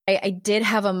I did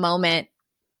have a moment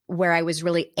where I was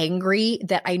really angry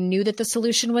that I knew that the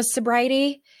solution was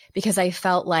sobriety, because I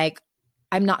felt like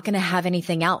I'm not going to have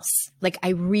anything else. Like, I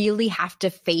really have to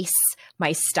face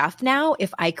my stuff now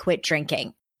if I quit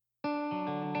drinking.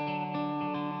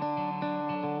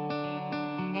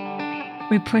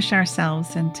 We push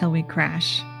ourselves until we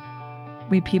crash.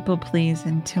 We people please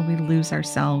until we lose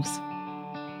ourselves.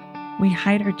 We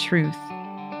hide our truth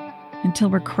until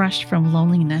we're crushed from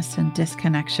loneliness and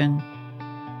disconnection.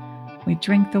 We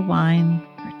drink the wine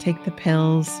or take the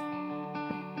pills,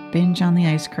 binge on the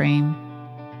ice cream,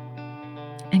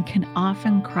 and can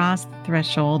often cross the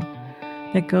threshold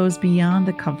that goes beyond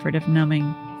the comfort of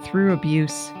numbing through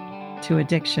abuse to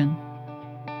addiction.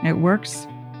 It works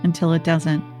until it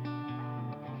doesn't.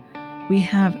 We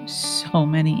have so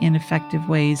many ineffective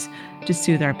ways to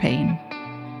soothe our pain.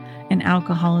 And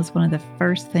alcohol is one of the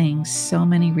first things so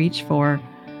many reach for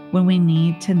when we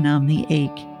need to numb the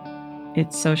ache.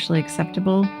 It's socially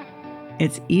acceptable,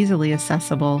 it's easily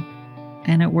accessible,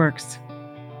 and it works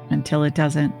until it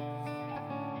doesn't.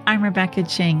 I'm Rebecca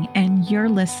Ching, and you're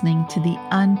listening to The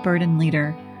Unburdened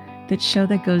Leader, that show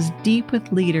that goes deep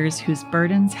with leaders whose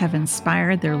burdens have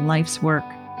inspired their life's work.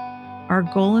 Our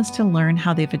goal is to learn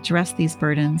how they've addressed these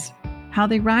burdens, how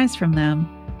they rise from them,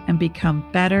 and become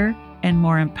better and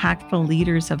more impactful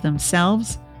leaders of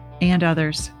themselves and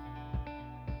others.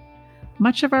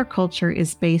 Much of our culture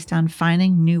is based on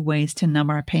finding new ways to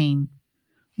numb our pain.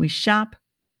 We shop,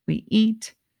 we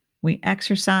eat, we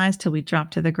exercise till we drop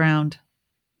to the ground.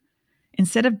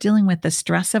 Instead of dealing with the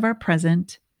stress of our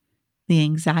present, the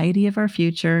anxiety of our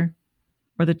future,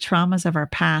 or the traumas of our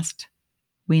past,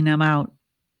 we numb out.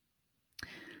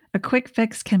 A quick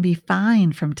fix can be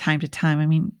fine from time to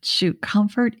time.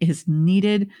 Comfort is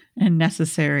needed and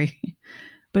necessary.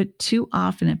 But too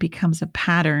often it becomes a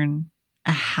pattern,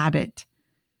 a habit.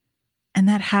 And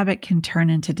that habit can turn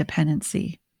into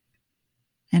dependency.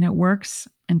 And it works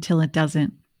until it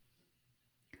doesn't.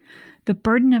 The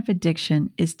burden of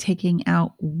addiction is taking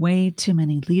out way too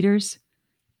many leaders,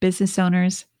 business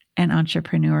owners, and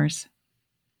entrepreneurs.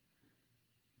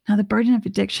 Now, the burden of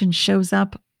addiction shows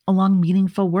up along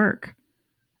meaningful work,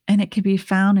 and it can be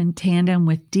found in tandem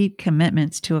with deep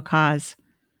commitments to a cause.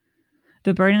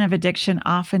 The burden of addiction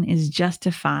often is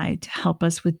justified to help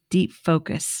us with deep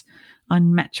focus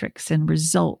on metrics and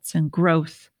results and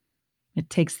growth. It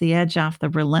takes the edge off the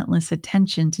relentless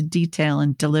attention to detail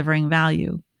and delivering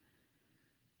value.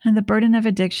 And the burden of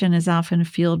addiction is often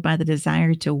fueled by the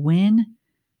desire to win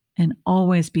and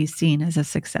always be seen as a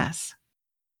success.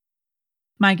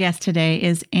 My guest today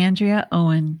is Andrea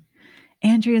Owen.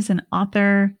 Andrea is an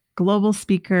author, global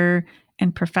speaker,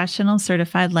 and professional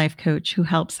certified life coach who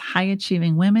helps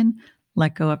high-achieving women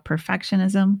let go of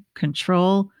perfectionism,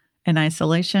 control, and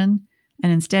isolation,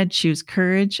 and instead choose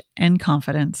courage and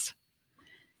confidence.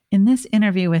 In this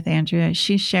interview with Andrea,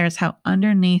 she shares how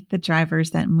underneath the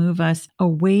drivers that move us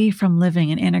away from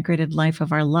living an integrated life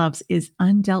of our loves is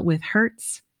undealt with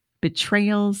hurts,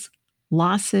 betrayals,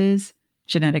 losses,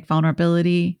 genetic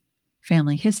vulnerability,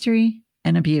 family history,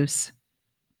 and abuse.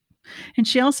 And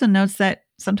she also notes that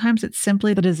sometimes it's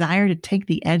simply the desire to take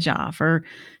the edge off or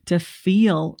to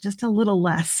feel just a little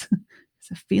less.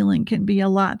 So feeling can be a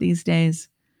lot these days.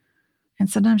 And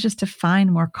sometimes just to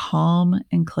find more calm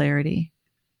and clarity.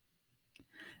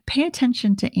 Pay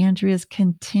attention to Andrea's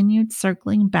continued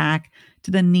circling back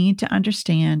to the need to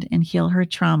understand and heal her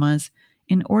traumas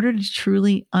in order to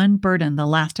truly unburden the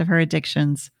last of her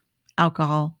addictions,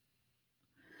 alcohol.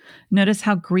 Notice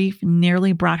how grief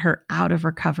nearly brought her out of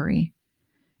recovery.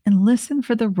 And listen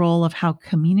for the role of how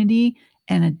community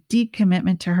and a deep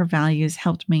commitment to her values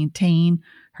helped maintain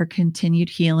her continued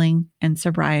healing and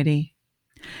sobriety.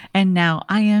 And now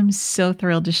I am so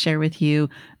thrilled to share with you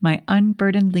my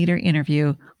Unburdened Leader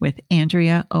interview with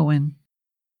Andrea Owen.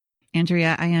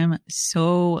 Andrea, I am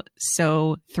so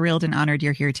thrilled and honored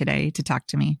you're here today to talk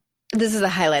to me. This is the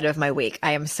highlight of my week.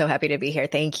 I am so happy to be here.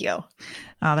 Thank you.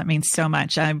 Oh, that means so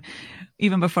much.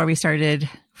 Even before we started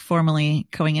formally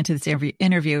going into this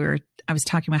interview, I was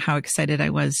talking about how excited I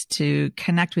was to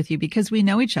connect with you because we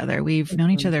know each other. We've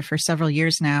known each other for several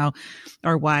years now.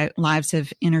 Our lives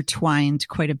have intertwined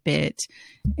quite a bit.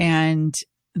 And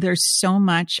there's so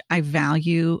much I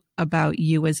value about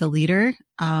you as a leader,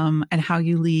 and how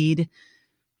you lead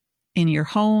in your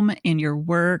home, in your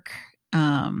work,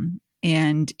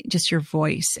 and just your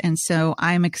voice. And so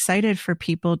I'm excited for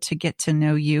people to get to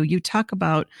know you. You talk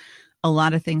about a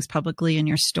lot of things publicly in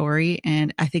your story.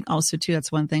 And I think also too, that's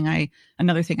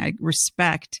another thing I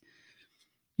respect.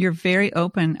 You're very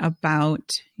open about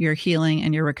your healing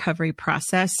and your recovery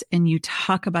process. And you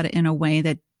talk about it in a way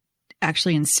that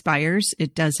actually inspires.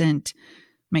 It doesn't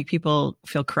make people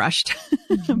feel crushed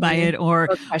by it Or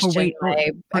question my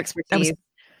or expertise.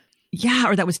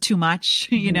 that was too much.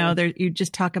 You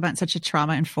just talk about in such a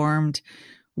trauma informed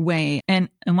way. And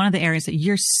one of the areas that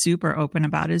you're super open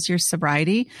about is your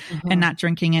sobriety and not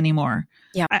drinking anymore.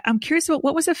 Yeah. I'm curious about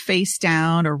what was a face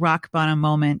down or rock bottom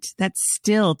moment that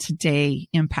still today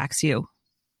impacts you?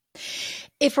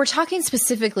 If we're talking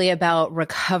specifically about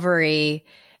recovery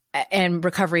and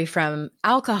recovery from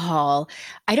alcohol,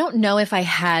 I don't know if I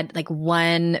had like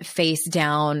one face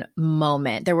down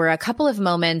moment. There were a couple of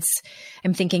moments.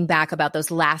 I'm thinking back about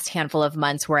those last handful of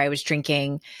months where I was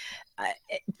drinking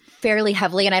fairly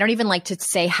heavily. And I don't even like to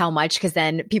say how much, because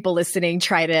then people listening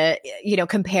try to,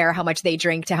 compare how much they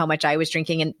drink to how much I was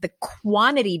drinking. And the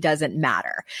quantity doesn't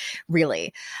matter,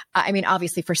 really. I mean,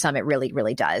 obviously for some, it really,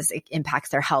 really does. It impacts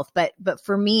their health. But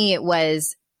for me,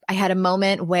 I had a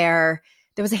moment where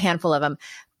there was a handful of them.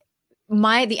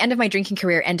 The end of my drinking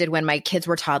career ended when my kids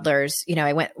were toddlers.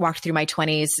 I walked through my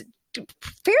 20s,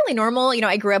 fairly normal.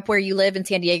 I grew up where you live in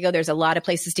San Diego. There's a lot of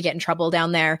places to get in trouble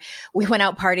down there. We went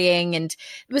out partying and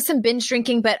it was some binge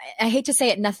drinking, but I hate to say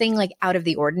it, nothing like out of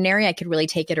the ordinary. I could really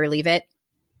take it or leave it.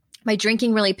 My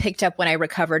drinking really picked up when I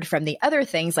recovered from the other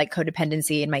things like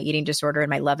codependency and my eating disorder and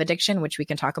my love addiction, which we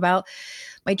can talk about.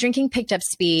 My drinking picked up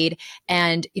speed.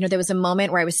 And, there was a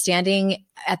moment where I was standing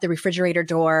at the refrigerator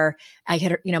door.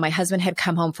 My husband had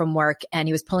come home from work and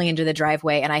he was pulling into the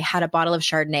driveway, and I had a bottle of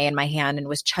Chardonnay in my hand and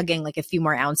was chugging like a few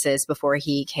more ounces before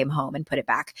he came home and put it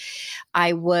back.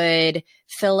 I would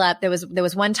fill up. There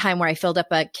was one time where I filled up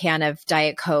a can of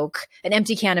Diet Coke, an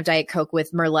empty can of Diet Coke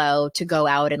with Merlot, to go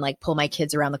out and like pull my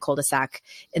kids around the cul-de-sac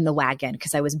in the wagon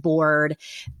because I was bored.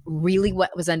 Really,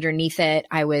 what was underneath it,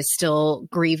 I was still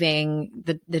grieving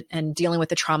and dealing with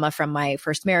the trauma from my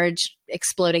first marriage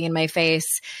exploding in my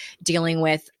face, dealing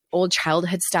with old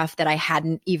childhood stuff that I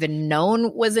hadn't even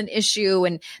known was an issue.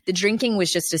 And the drinking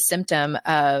was just a symptom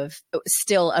of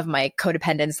my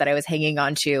codependence that I was hanging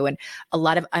on to, and a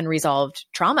lot of unresolved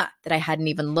trauma that I hadn't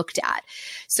even looked at.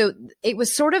 So it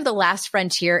was sort of the last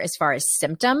frontier as far as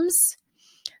symptoms.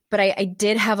 But I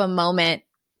did have a moment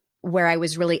where I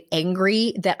was really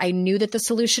angry that I knew that the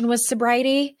solution was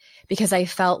sobriety, because I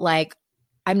felt like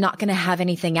I'm not going to have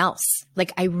anything else.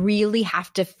 Like I really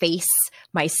have to face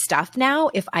my stuff now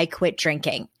if I quit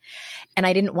drinking. And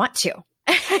I didn't want to.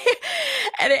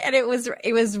 and it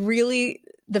was really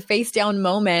the face down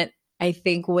moment, I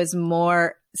think, was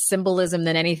more symbolism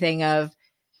than anything of,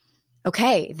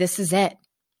 okay, this is it.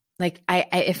 Like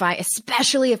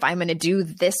especially if I'm going to do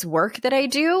this work that I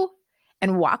do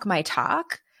and walk my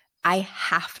talk, I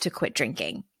have to quit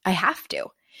drinking. I have to.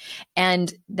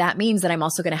 And that means that I'm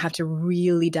also going to have to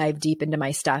really dive deep into my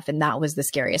stuff. And that was the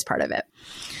scariest part of it.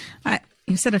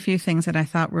 You said a few things that I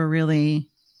thought were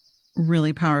really,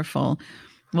 really powerful.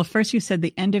 Well, first you said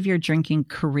the end of your drinking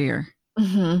career.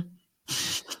 Mm-hmm.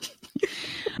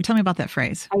 Tell me about that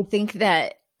phrase. I think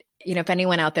that, if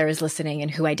anyone out there is listening and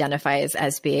who identifies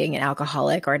as being an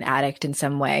alcoholic or an addict in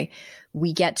some way,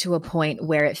 we get to a point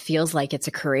where it feels like it's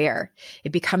a career.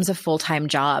 It becomes a full-time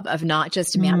job of not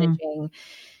just managing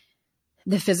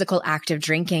the physical act of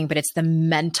drinking, but it's the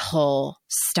mental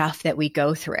stuff that we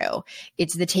go through.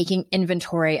 It's the taking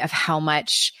inventory of how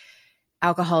much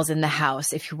alcohol is in the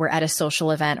house. If we're at a social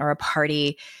event or a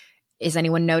party, is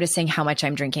anyone noticing how much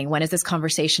I'm drinking? When is this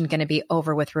conversation going to be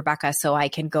over with Rebecca so I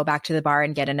can go back to the bar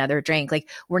and get another drink? Like,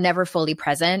 we're never fully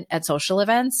present at social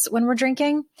events when we're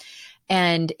drinking.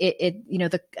 And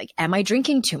am I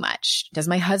drinking too much? Does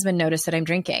my husband notice that I'm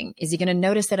drinking? Is he going to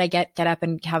notice that I get up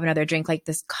and have another drink? Like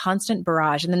this constant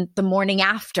barrage. And then the morning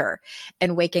after,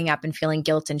 and waking up and feeling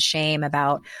guilt and shame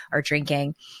about our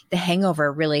drinking. The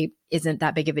hangover really isn't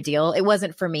that big of a deal. It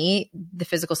wasn't for me. The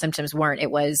physical symptoms weren't.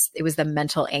 It was the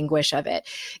mental anguish of it.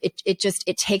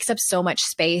 It takes up so much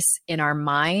space in our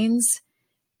minds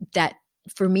that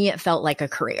for me, it felt like a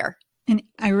career. And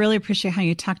I really appreciate how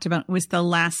you talked about it was the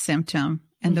last symptom,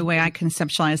 and the way I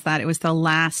conceptualized that, it was the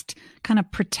last kind of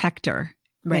protector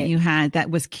that you had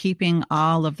that was keeping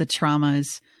all of the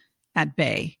traumas at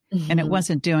bay. And it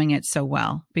wasn't doing it so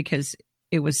well because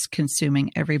it was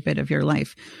consuming every bit of your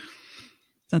life.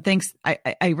 So thanks.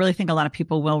 I really think a lot of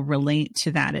people will relate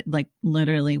to that. It, like,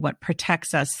 literally what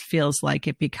protects us feels like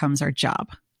it becomes our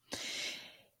job.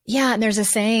 Yeah. And there's a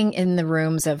saying in the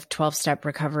rooms of 12-step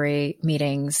recovery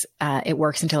meetings, it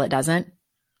works until it doesn't.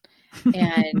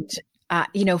 And,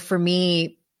 for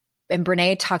me, and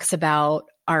Brene talks about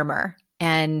armor.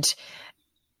 And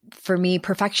for me,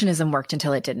 perfectionism worked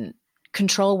until it didn't.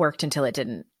 Control worked until it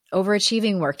didn't.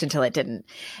 Overachieving worked until it didn't.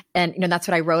 And, that's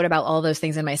what I wrote about all those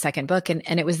things in my second book. And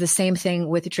it was the same thing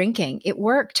with drinking. It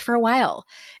worked for a while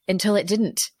until it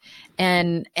didn't.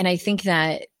 And I think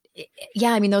that,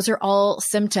 yeah, I mean, those are all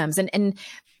symptoms. And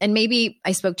maybe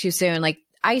I spoke too soon. Like,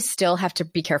 I still have to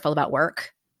be careful about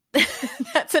work.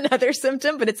 That's another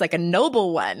symptom, but it's like a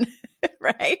noble one,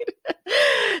 right?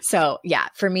 So yeah,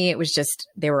 for me, it was just,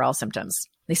 they were all symptoms.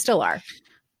 They still are.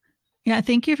 Yeah,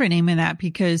 thank you for naming that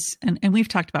because, and we've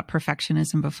talked about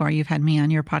perfectionism before. You've had me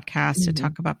on your podcast to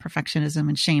talk about perfectionism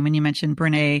and shame. And you mentioned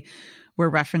Brene.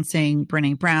 We're referencing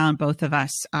Brene Brown. Both of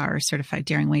us are certified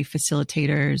Daring Way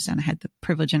facilitators, and I had the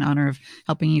privilege and honor of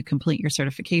helping you complete your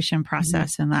certification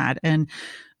process in that. And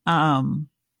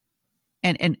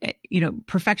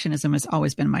perfectionism has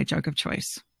always been my drug of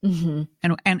choice.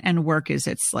 And work is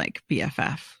its like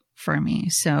BFF for me.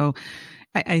 So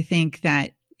I think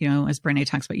that, as Brene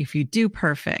talks about, if you do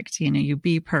perfect, you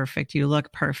be perfect, you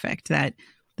look perfect, that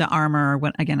the armor,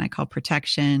 what again, I call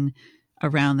protection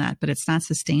around that, but it's not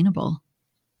sustainable.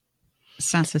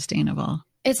 It's not sustainable.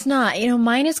 It's not,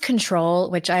 mine is control,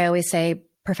 which I always say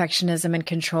perfectionism and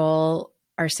control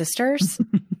are sisters.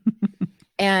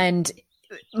 And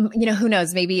who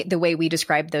knows, maybe the way we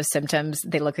describe those symptoms,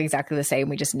 they look exactly the same.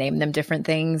 We just name them different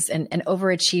things. And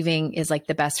overachieving is like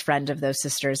the best friend of those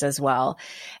sisters as well.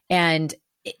 And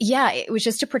yeah, it was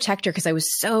just to protect her because I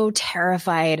was so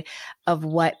terrified of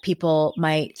what people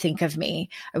might think of me.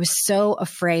 I was so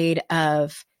afraid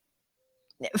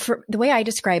for the way I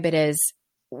describe it is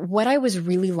what I was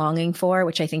really longing for,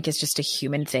 which I think is just a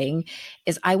human thing,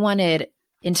 is I wanted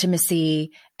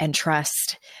intimacy and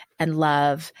trust and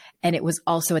love. And it was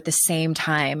also at the same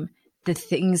time, the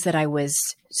things that I was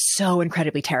so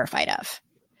incredibly terrified of.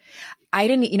 I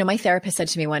didn't, my therapist said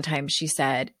to me one time, she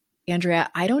said, Andrea,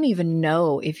 I don't even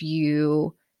know if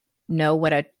you know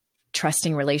what a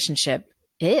trusting relationship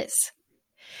is.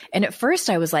 And at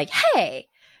first I was like, hey,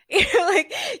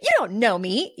 like, you don't know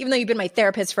me, even though you've been my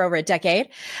therapist for over a decade.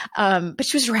 But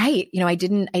she was right. I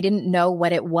didn't know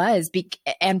what it was.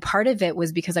 And part of it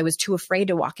was because I was too afraid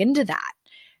to walk into that.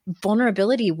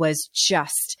 Vulnerability was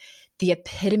just the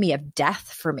epitome of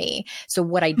death for me. So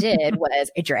what I did was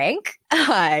I drank,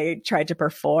 I tried to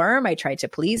perform, I tried to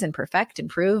please and perfect and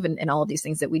prove and all of these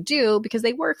things that we do because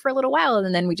they work for a little while.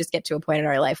 And then we just get to a point in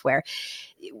our life where,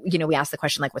 we ask the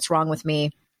question, like, what's wrong with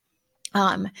me?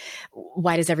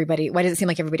 Why does it seem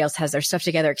like everybody else has their stuff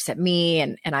together except me?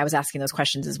 And I was asking those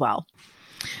questions as well.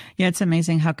 Yeah. It's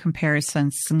amazing how comparison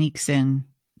sneaks in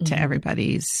to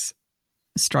everybody's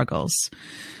struggles.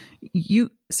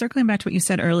 Circling back to what you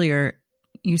said earlier,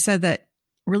 you said that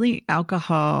really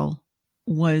alcohol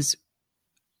was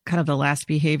kind of the last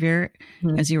behavior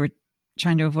as you were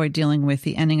trying to avoid dealing with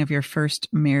the ending of your first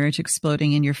marriage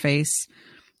exploding in your face.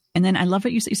 And then I love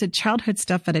what you said. You said childhood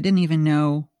stuff that I didn't even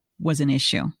know was an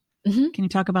issue. Can you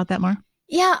talk about that more?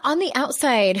 Yeah. On the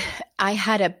outside, I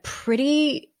had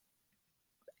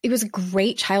it was a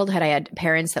great childhood. I had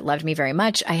parents that loved me very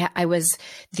much. I was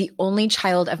the only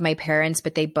child of my parents,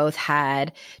 but they both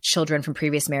had children from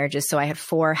previous marriages. So I had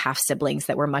 4 half siblings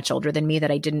that were much older than me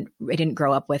that I didn't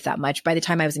grow up with that much. By the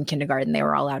time I was in kindergarten, they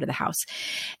were all out of the house.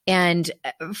 And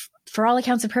for all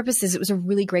accounts and purposes, it was a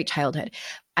really great childhood.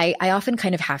 I often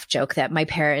kind of half joke that my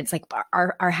parents, like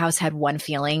our house had one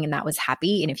feeling and that was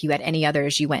happy. And if you had any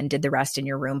others, you went and did the rest in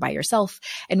your room by yourself.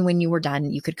 And when you were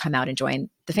done, you could come out and join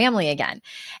the family again.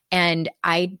 And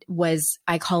I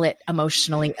call it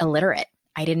emotionally illiterate.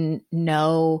 I didn't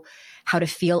know how to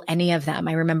feel any of them.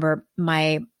 I remember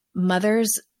my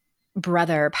mother's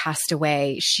brother passed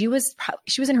away. She was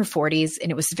in her 40s and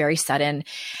it was very sudden.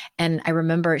 And I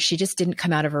remember she just didn't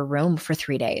come out of her room for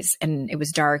 3 days and it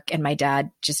was dark. And my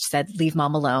dad just said, leave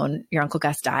mom alone. Your Uncle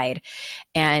Gus died.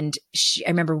 And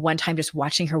I remember one time just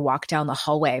watching her walk down the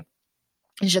hallway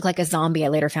and she looked like a zombie. I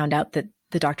later found out that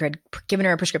the doctor had given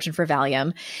her a prescription for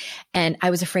Valium and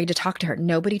I was afraid to talk to her.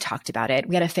 Nobody talked about it.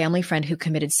 We had a family friend who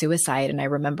committed suicide. And I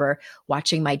remember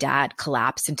watching my dad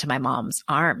collapse into my mom's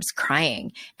arms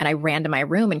crying. And I ran to my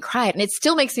room and cried. And it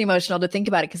still makes me emotional to think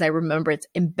about it because I remember it's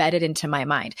embedded into my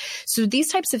mind. So these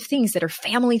types of things that are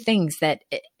family things that,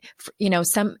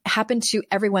 some happen to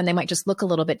everyone, they might just look a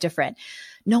little bit different.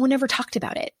 No one ever talked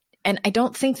about it. And I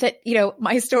don't think that,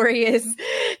 my story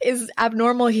is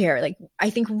abnormal here. Like, I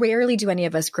think rarely do any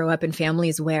of us grow up in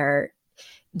families where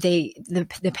the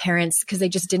parents, because they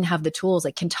just didn't have the tools,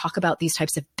 like can talk about these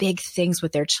types of big things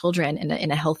with their children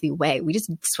in a healthy way. We just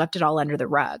swept it all under the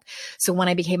rug. So when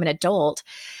I became an adult,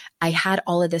 I had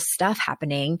all of this stuff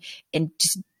happening and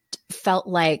just felt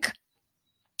like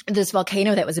this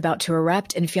volcano that was about to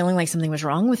erupt and feeling like something was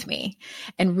wrong with me.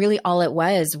 And really all it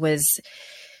was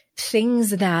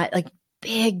things that like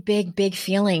big, big, big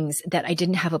feelings that I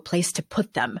didn't have a place to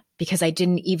put them because I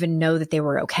didn't even know that they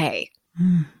were okay.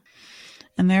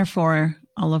 And therefore,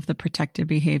 all of the protective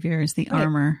behaviors, the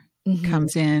armor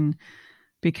comes in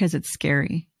because it's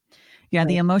scary. Yeah,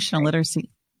 the emotional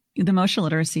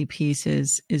literacy piece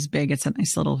is big. It's a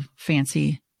nice little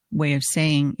fancy way of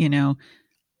saying,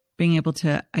 being able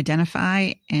to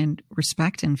identify and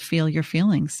respect and feel your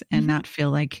feelings and not feel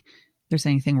like there's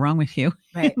anything wrong with you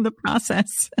in the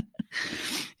process.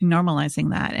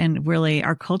 Normalizing that. And really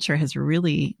our culture has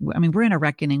really, we're in a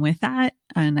reckoning with that.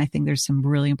 And I think there's some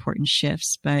really important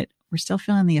shifts, but we're still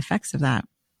feeling the effects of that.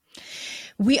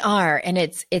 We are. And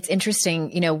it's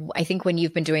interesting. I think when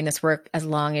you've been doing this work as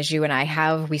long as you and I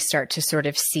have, we start to sort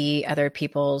of see other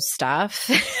people's stuff.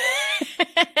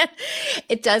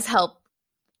 It does help.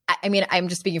 I'm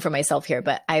just speaking for myself here,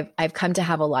 but I've come to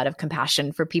have a lot of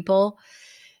compassion for people.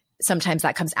 Sometimes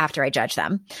that comes after I judge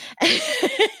them and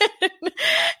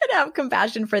have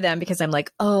compassion for them because I'm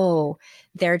like, oh,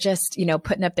 they're just,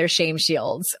 putting up their shame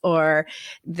shields or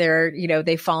they're,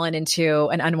 they've fallen into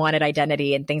an unwanted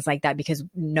identity and things like that because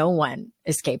no one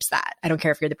escapes that. I don't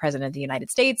care if you're the president of the United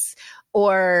States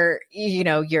or,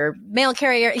 you're mail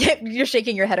carrier, you're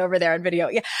shaking your head over there on video.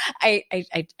 Yeah.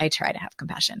 I try to have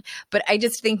compassion, but I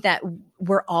just think that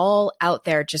we're all out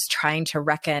there just trying to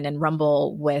reckon and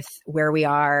rumble with where we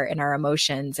are in our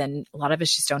emotions. And a lot of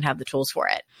us just don't have the tools for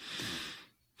it.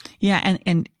 Yeah.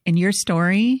 And your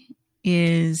story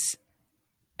is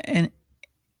a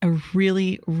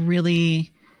really,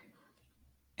 really,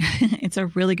 it's a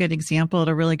really good example,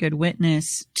 a really good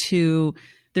witness to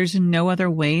there's no other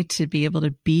way to be able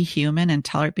to be human and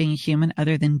tolerate being human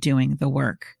other than doing the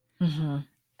work.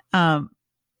 I'd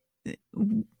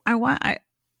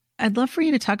love for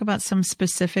you to talk about some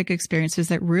specific experiences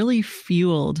that really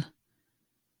fueled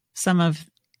some of,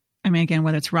 again,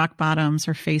 whether it's rock bottoms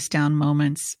or face down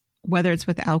moments, whether it's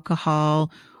with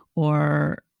alcohol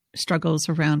or struggles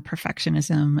around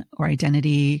perfectionism or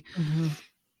identity.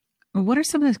 What are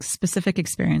some of the specific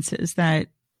experiences that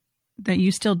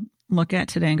you still look at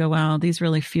today and go, wow, these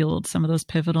really fueled some of those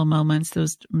pivotal moments,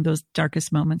 those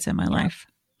darkest moments in my life?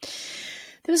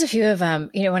 There was a few of them.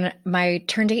 When I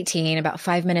turned 18, about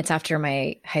 5 minutes after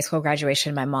my high school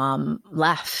graduation, my mom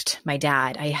left my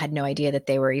dad. I had no idea that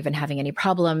they were even having any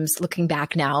problems. Looking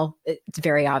back now, it's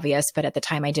very obvious, but at the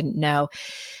time I didn't know.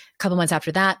 A couple months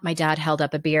after that, my dad held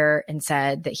up a beer and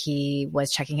said that he was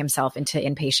checking himself into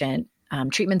inpatient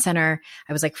treatment center.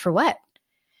 I was like, for what?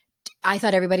 I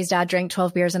thought everybody's dad drank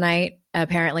 12 beers a night.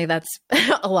 Apparently that's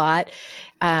a lot.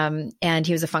 And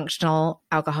he was a functional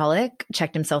alcoholic,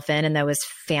 checked himself in, and there was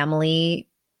family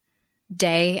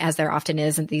day, as there often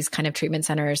is in these kind of treatment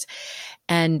centers.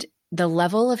 And the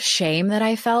level of shame that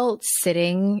I felt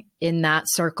sitting in that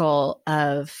circle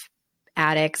of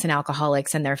addicts and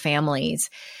alcoholics and their families,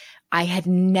 I had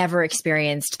never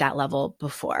experienced that level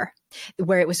before,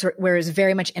 where it was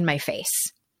very much in my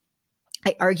face.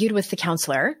 I argued with the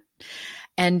counselor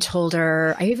and told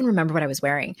her, I even remember what I was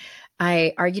wearing.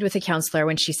 I argued with the counselor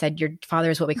when she said, your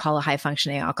father is what we call a high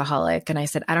functioning alcoholic. And I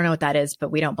said, I don't know what that is, but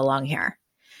we don't belong here.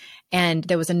 And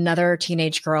there was another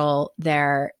teenage girl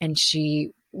there and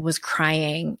she was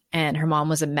crying and her mom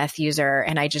was a meth user.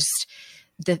 And I just,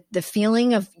 the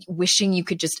feeling of wishing you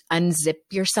could just unzip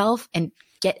yourself and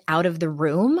get out of the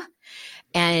room.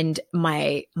 And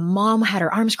my mom had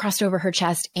her arms crossed over her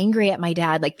chest, angry at my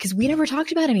dad, because we never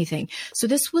talked about anything. So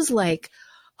this was like,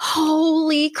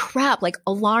 holy crap,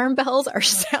 alarm bells are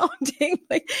sounding.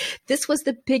 This was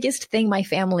the biggest thing my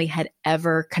family had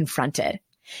ever confronted.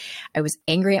 I was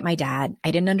angry at my dad.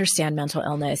 I didn't understand mental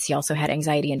illness. He also had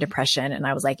anxiety and depression. And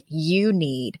I was like, you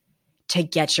need to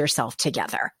get yourself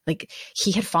together.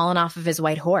 He had fallen off of his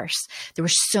white horse. There were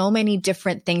so many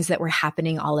different things that were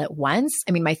happening all at once.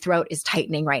 My throat is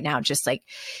tightening right now, just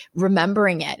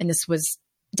remembering it. And this was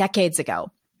decades ago.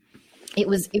 It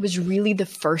was really the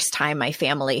first time my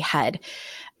family had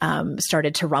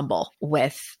started to rumble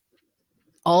with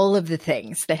all of the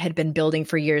things that had been building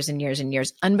for years and years and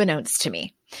years, unbeknownst to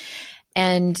me.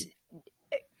 And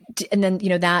then,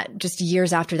 that just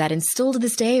years after that, and still to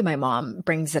this day, my mom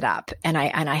brings it up, and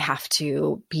I have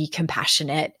to be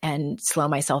compassionate and slow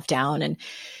myself down and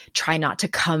try not to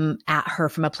come at her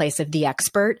from a place of the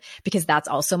expert, because that's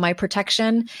also my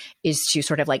protection, is to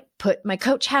sort of put my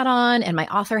coach hat on and my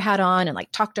author hat on and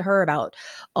talk to her about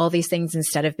all these things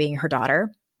instead of being her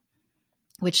daughter.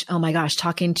 Which, oh my gosh,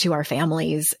 talking to our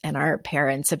families and our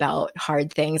parents about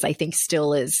hard things, I think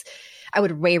still is, I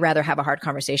would way rather have a hard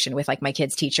conversation with my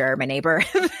kid's teacher, my neighbor,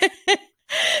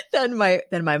 than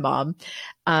my mom.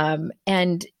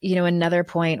 And, another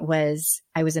point was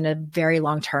I was in a very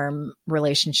long-term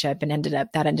relationship and ended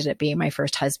up being my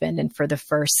first husband. And for the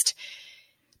first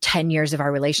 10 years of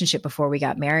our relationship before we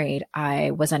got married,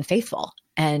 I was unfaithful,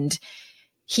 and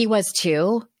he was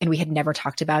too. And we had never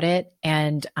talked about it.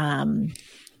 And,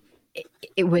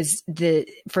 it was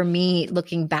for me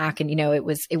looking back, and,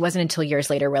 it wasn't until years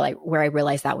later where I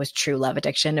realized that was true love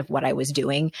addiction of what I was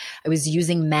doing. I was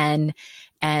using men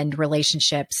and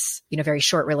relationships, very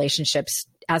short relationships,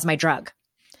 as my drug.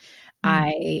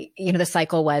 The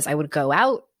cycle was I would go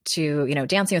out to,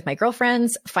 dancing with my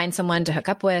girlfriends, find someone to hook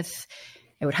up with.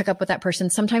 I would hook up with that person.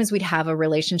 Sometimes we'd have a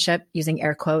relationship, using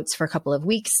air quotes, for a couple of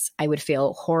weeks. I would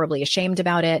feel horribly ashamed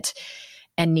about it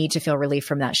and need to feel relief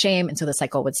from that shame. And so the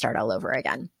cycle would start all over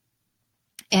again.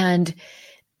 And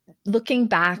looking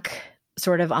back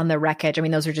sort of on the wreckage, I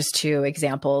mean, those are just two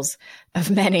examples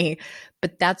of many,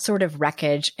 but that sort of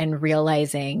wreckage and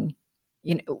realizing,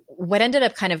 what ended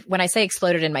up kind of, when I say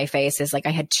exploded in my face, is like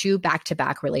I had two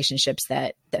back-to-back relationships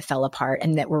that fell apart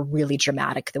and that were really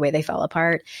dramatic the way they fell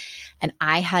apart. And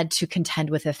I had to contend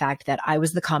with the fact that I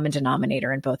was the common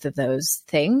denominator in both of those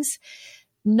things.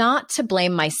 Not to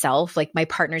blame myself, like my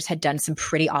partners had done some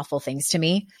pretty awful things to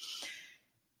me,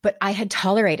 but I had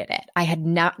tolerated it. I had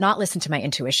not listened to my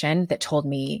intuition that told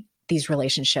me these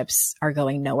relationships are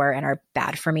going nowhere and are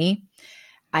bad for me.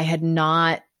 I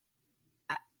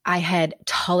had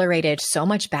tolerated so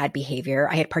much bad behavior.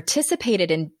 I had participated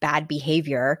in bad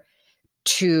behavior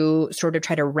to sort of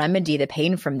try to remedy the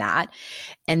pain from that.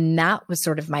 And that was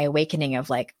sort of my awakening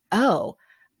of like, oh,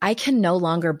 I can no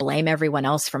longer blame everyone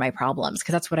else for my problems,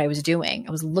 because that's what I was doing.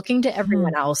 I was looking to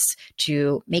everyone else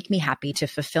to make me happy, to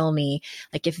fulfill me.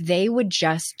 Like if they would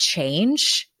just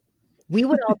change, we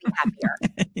would all be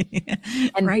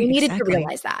happier. And we needed to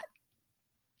realize that.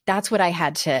 That's what I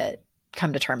had to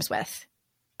come to terms with.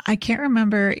 I can't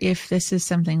remember if this is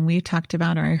something we talked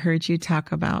about or I heard you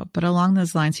talk about, but along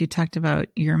those lines, you talked about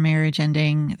your marriage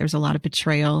ending. There's a lot of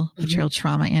betrayal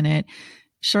trauma in it.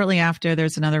 Shortly after,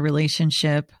 there's another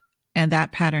relationship, and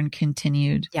that pattern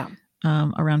continued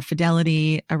around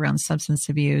fidelity, around substance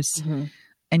abuse.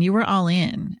 And you were all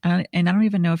in. And I don't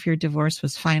even know if your divorce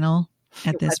was final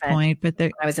at this point, but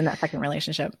I was in that second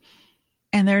relationship.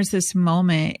 And there's this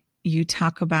moment you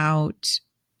talk about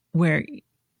where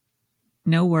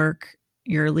no work,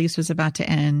 your lease was about to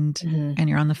end, and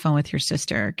you're on the phone with your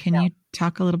sister. Can you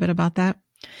talk a little bit about that?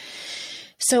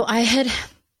 So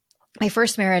my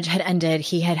first marriage had ended.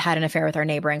 He had had an affair with our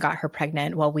neighbor and got her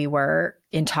pregnant while we were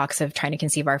in talks of trying to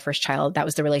conceive our first child. That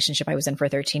was the relationship I was in for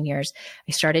 13 years.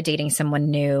 I started dating someone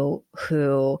new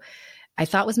who I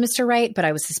thought was Mr. Right, but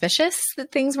I was suspicious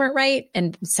that things weren't right.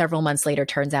 And several months later,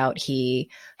 turns out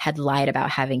he had lied about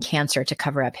having cancer to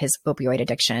cover up his opioid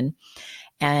addiction.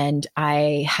 And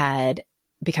I had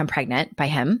become pregnant by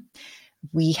him.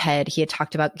 He had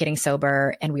talked about getting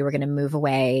sober, and we were going to move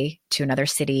away to another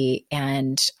city.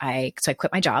 And I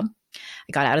quit my job.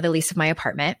 I got out of the lease of my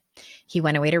apartment. He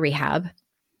went away to rehab,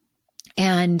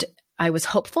 and I was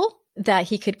hopeful that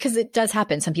he could, because it does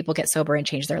happen. Some people get sober and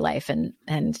change their life and,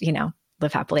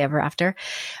 live happily ever after.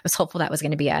 I was hopeful that was going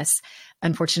to be us.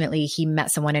 Unfortunately, he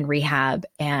met someone in rehab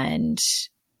and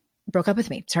broke up with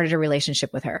me, started a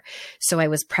relationship with her. So I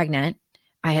was pregnant.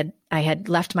 I had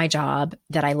left my job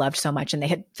that I loved so much, and they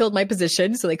had filled my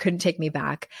position, so they couldn't take me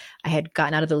back. I had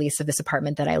gotten out of the lease of this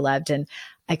apartment that I loved, and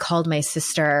I called my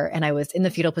sister, and I was in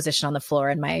the fetal position on the floor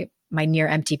in my near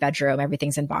empty bedroom.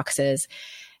 Everything's in boxes,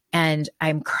 and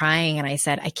I'm crying, and I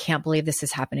said, I can't believe this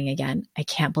is happening again. I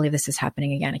can't believe this is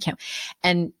happening again. I can't.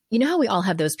 And you know how we all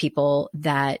have those people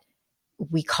that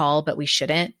we call, but we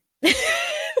shouldn't?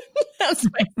 That's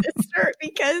my sister,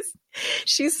 because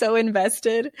she's so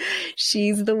invested.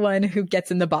 She's the one who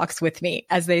gets in the box with me,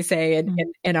 as they say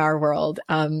in our world.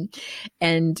 And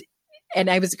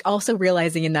I was also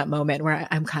realizing in that moment where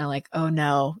I'm kind of like, oh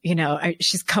no,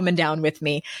 she's coming down with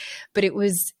me. But it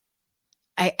was,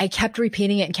 I kept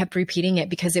repeating it and kept repeating it,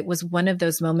 because it was one of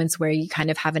those moments where you kind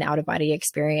of have an out of body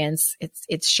experience.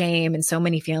 It's shame and so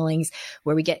many feelings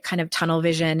where we get kind of tunnel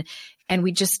vision, and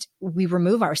we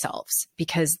remove ourselves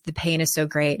because the pain is so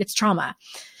great. It's trauma.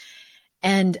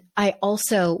 And I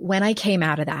also, when I came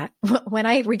out of that, when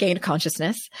I regained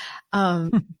consciousness,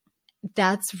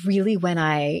 that's really when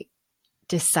I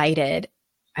decided,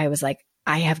 I was like,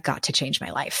 I have got to change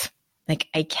my life. Like,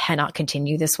 I cannot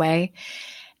continue this way.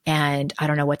 And I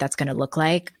don't know what that's going to look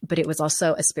like, but it was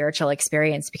also a spiritual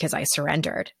experience because I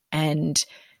surrendered and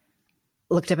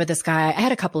looked up at the sky. I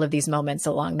had a couple of these moments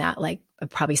along that, like a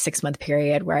probably 6-month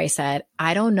period, where I said,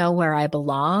 I don't know where I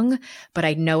belong, but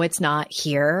I know it's not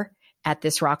here. at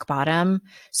this rock bottom.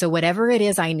 So whatever it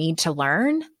is I need to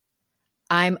learn,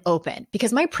 I'm open.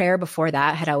 Because my prayer before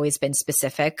that had always been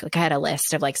specific. Like I had a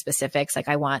list of like specifics. Like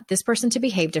I want this person to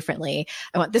behave differently.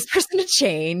 I want this person to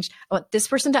change. I want this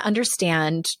person to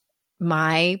understand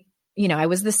I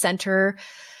was the center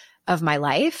of my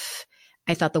life.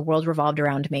 I thought the world revolved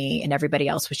around me and everybody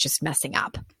else was just messing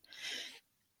up.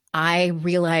 I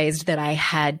realized that I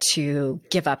had to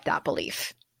give up that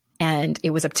belief, and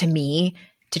it was up to me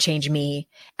to change me.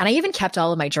 And I even kept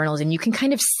all of my journals, and you can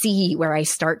kind of see where I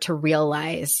start to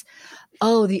realize,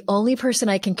 oh, the only person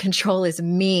I can control is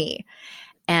me.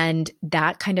 And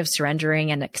that kind of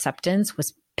surrendering and acceptance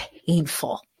was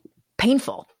painful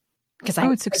because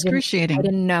it's excruciating. I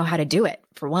didn't know how to do it,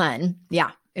 for one.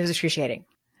 Yeah, it was excruciating.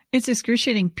 It's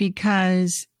excruciating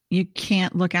because you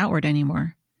can't look outward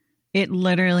anymore. It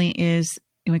literally is,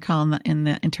 we call in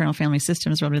the internal family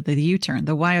systems world, the U-turn,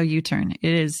 the YO U-turn.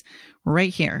 It is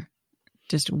right here,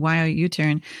 just YO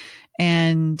U-turn.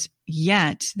 And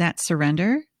yet that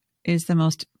surrender is the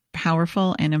most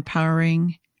powerful and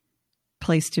empowering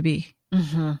place to be,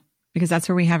 because that's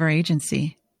where we have our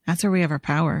agency. That's where we have our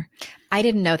power. I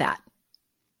didn't know that.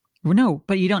 No,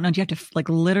 but you don't know. You have to like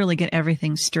literally get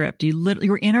everything stripped.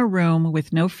 You're in a room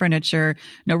with no furniture,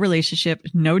 no relationship,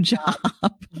 no job.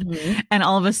 And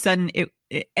all of a sudden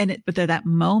but that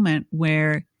moment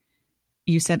where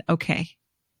you said, okay,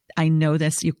 I know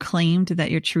this. You claimed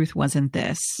that your truth wasn't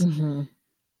this,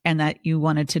 and that you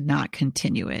wanted to not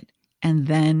continue it. And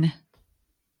then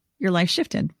your life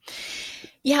shifted.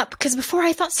 Yeah. Because before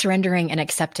I thought surrendering and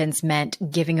acceptance meant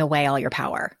giving away all your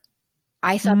power.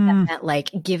 I thought that meant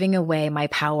like giving away my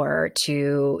power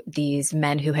to these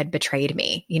men who had betrayed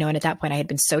me, and at that point I had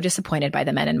been so disappointed by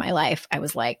the men in my life. I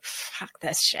was like, fuck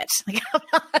this shit. Like,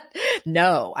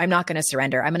 I'm not going to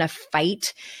surrender. I'm going to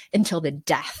fight until the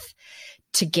death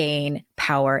to gain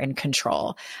power and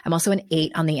control. I'm also an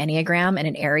 8 on the Enneagram and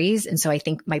an Aries. And so I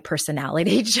think my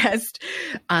personality just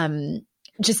I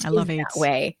love that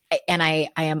way. And I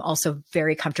am also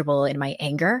very comfortable in my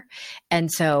anger.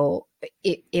 And so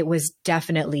it was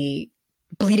definitely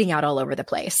bleeding out all over the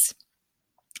place.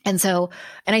 And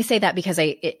I say that because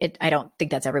I don't think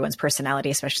that's everyone's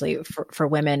personality, especially for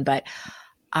women, but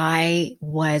I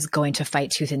was going to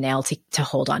fight tooth and nail to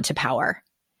hold on to power.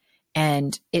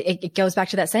 And it goes back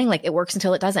to that saying, like, it works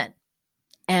until it doesn't.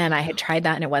 And I had tried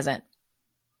that and it wasn't.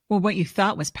 Well, what you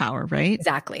thought was power, right?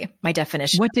 Exactly. My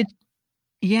definition.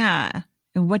 Yeah.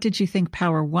 And what did you think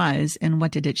power was, and what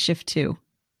did it shift to?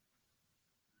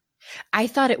 I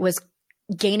thought it was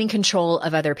gaining control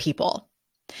of other people.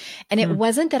 And it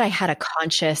wasn't that I had a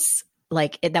conscious,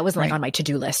 that wasn't like on my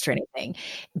to-do list or anything,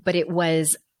 but it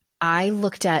was, I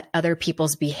looked at other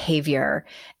people's behavior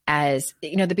as,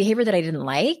 the behavior that I didn't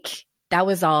like, that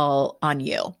was all on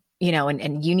you,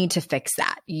 and you need to fix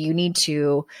that. You need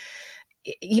to,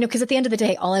 because at the end of the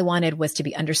day, all I wanted was to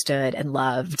be understood and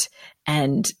loved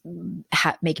and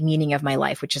make meaning of my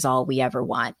life, which is all we ever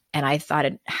want. And I thought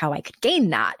how I could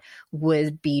gain that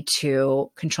would be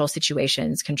to control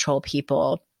situations, control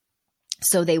people,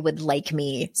 so they would like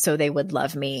me, so they would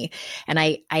love me. And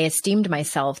I esteemed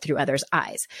myself through others'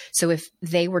 eyes. So if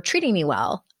they were treating me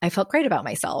well, I felt great about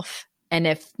myself. And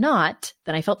if not,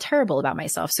 then I felt terrible about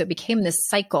myself. So it became this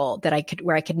cycle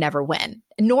where I could never win,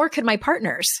 nor could my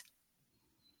partners.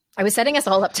 I was setting us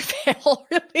all up to fail,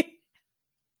 really.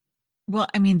 Well,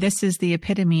 I mean, this is the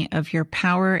epitome of your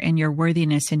power and your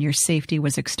worthiness and your safety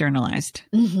was externalized.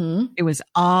 It was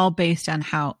all based on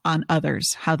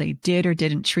others, how they did or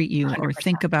didn't treat you 100%. Or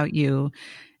think about you.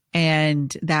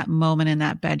 And that moment in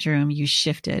that bedroom, you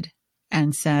shifted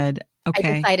and said,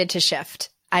 okay. I decided to shift.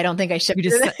 I don't think I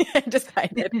shifted. I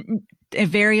decided. A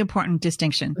very important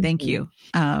distinction. Thank you.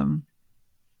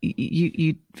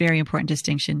 You very important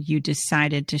distinction. You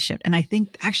decided to shift. And I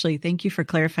think actually, thank you for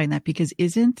clarifying that, because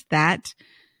isn't that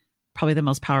probably the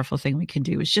most powerful thing we can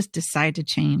do is just decide to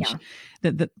change.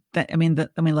 Yeah.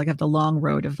 Like of the long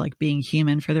road of like being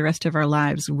human for the rest of our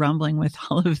lives, rumbling with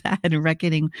all of that and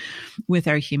reckoning with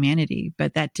our humanity.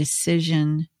 But that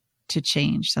decision to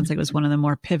change sounds like it was one of the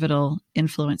more pivotal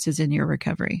influences in your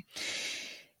recovery.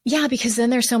 Yeah, because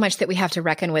then there's so much that we have to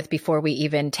reckon with before we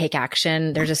even take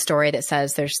action. There's a story that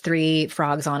says there's 3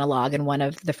 frogs on a log and one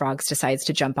of the frogs decides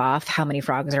to jump off. How many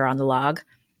frogs are on the log?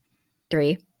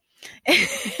 3.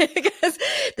 Because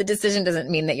the decision doesn't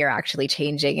mean that you're actually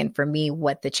changing. And for me,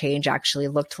 what the change actually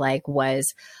looked like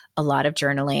was a lot of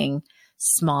journaling,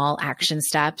 small action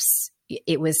steps.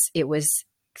 It was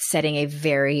setting a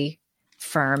very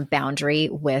firm boundary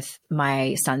with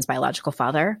my son's biological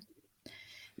father.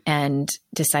 And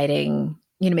deciding,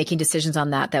 making decisions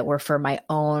on that were for my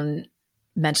own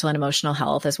mental and emotional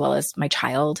health, as well as my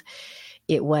child.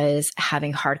 It was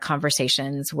having hard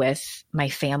conversations with my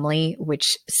family,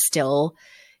 which still,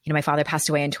 my father passed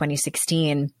away in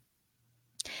 2016.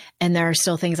 And there are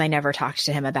still things I never talked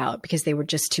to him about because they were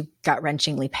just too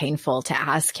gut-wrenchingly painful to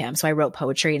ask him. So I wrote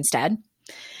poetry instead.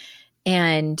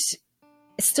 And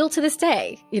still to this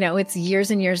day, it's years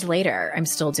and years later, I'm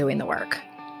still doing the work.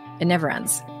 It never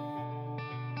ends.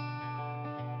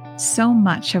 So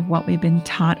much of what we've been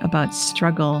taught about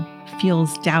struggle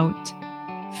fuels doubt,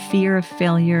 fear of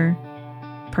failure,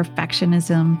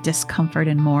 perfectionism, discomfort,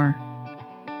 and more.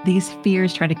 These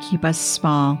fears try to keep us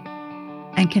small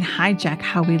and can hijack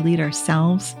how we lead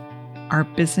ourselves, our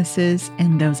businesses,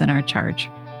 and those in our charge.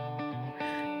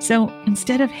 So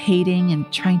instead of hating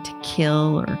and trying to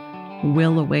kill or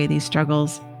will away these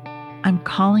struggles, I'm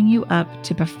calling you up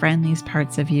to befriend these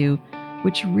parts of you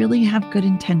which really have good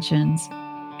intentions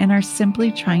and are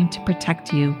simply trying to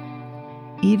protect you,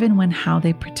 even when how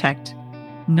they protect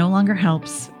no longer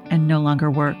helps and no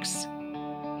longer works.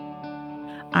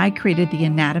 I created the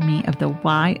anatomy of the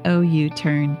YOU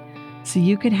turn so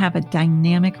you could have a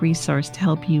dynamic resource to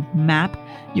help you map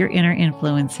your inner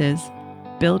influences,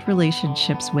 build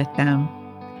relationships with them,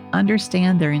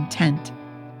 understand their intent,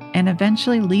 and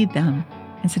eventually lead them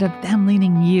instead of them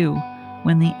leading you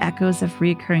when the echoes of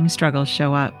recurring struggles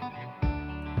show up.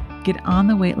 Get on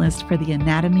the waitlist for the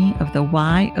Anatomy of the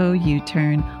YOU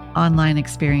Turn online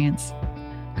experience.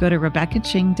 Go to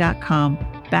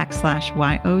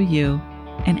RebeccaChing.com/YOU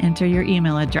and enter your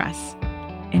email address,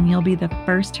 and you'll be the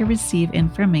first to receive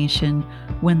information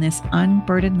when this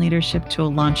unburdened leadership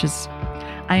tool launches.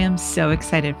 I am so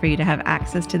excited for you to have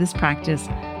access to this practice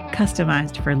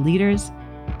customized for leaders,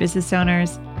 business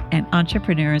owners, and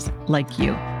entrepreneurs like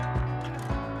you.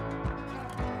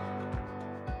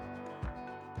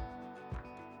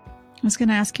 I was going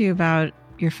to ask you about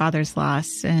your father's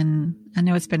loss, and I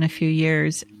know it's been a few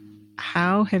years.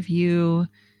 How have you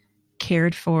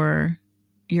cared for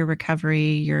your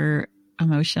recovery, your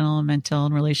emotional, mental,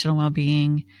 and relational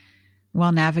well-being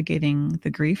while navigating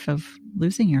the grief of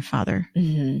losing your father?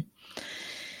 Mm-hmm.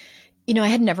 I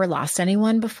had never lost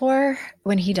anyone before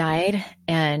when he died.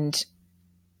 And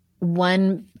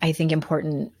one, I think,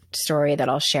 important story that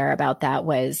I'll share about that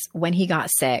was when he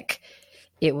got sick,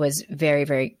 it was very,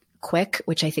 very quick,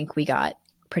 which I think we got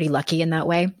pretty lucky in that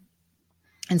way.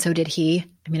 And so did he.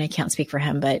 I can't speak for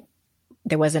him, but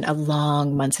there wasn't a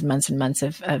long months and months and months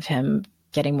of him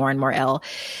getting more and more ill.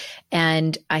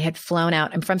 And I had flown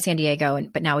out. I'm from San Diego,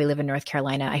 but now we live in North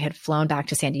Carolina. I had flown back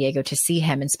to San Diego to see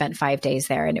him and spent 5 days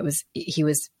there. And he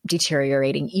was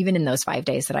deteriorating even in those 5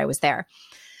 days that I was there.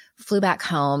 Flew back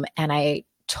home and I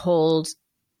told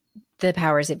the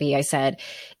powers that be, I said,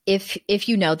 if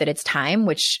you know that it's time,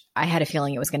 which I had a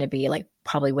feeling it was going to be like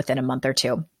probably within a month or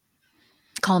two,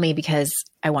 call me because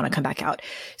I want to come back out.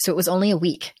 So it was only a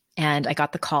week. And I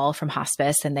got the call from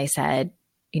hospice and they said,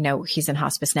 he's in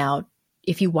hospice now.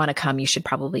 If you want to come, you should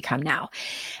probably come now.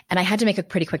 And I had to make a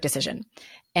pretty quick decision.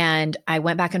 And I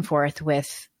went back and forth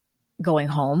with going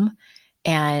home.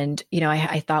 And,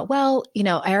 I thought, well,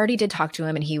 I already did talk to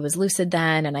him and he was lucid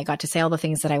then. And I got to say all the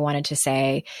things that I wanted to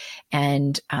say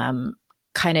and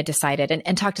kind of decided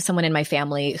and talked to someone in my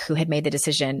family who had made the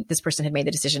decision. This person had made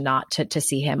the decision not to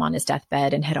see him on his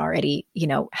deathbed and had already,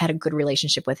 had a good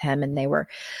relationship with him and they were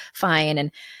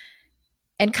fine.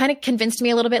 And kind of convinced me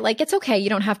a little bit like, it's okay.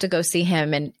 You don't have to go see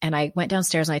him. And I went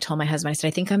downstairs and I told my husband, I said,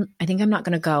 I think I'm not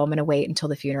going to go. I'm going to wait until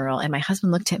the funeral. And my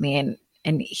husband looked at me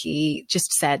and he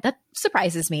just said, that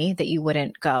surprises me that you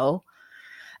wouldn't go.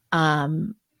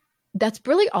 That's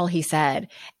really all he said.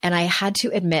 And I had to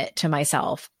admit to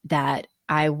myself that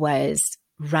I was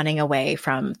running away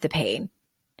from the pain.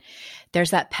 There's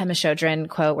that Pema Chodron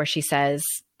quote where she says,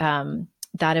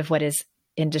 that of what is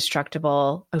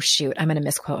indestructible, oh shoot, I'm going to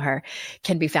misquote her,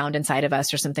 can be found inside of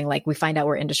us, or something like we find out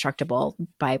we're indestructible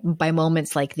by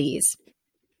moments like these.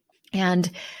 And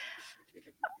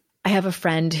I have a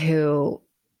friend who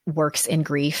works in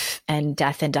grief and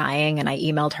death and dying. And I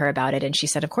emailed her about it. And she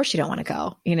said, of course you don't want to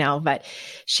go, but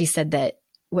she said that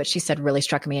what she said really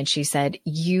struck me. And she said,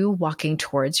 you walking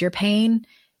towards your pain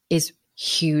is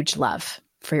huge love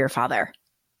for your father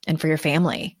and for your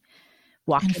family.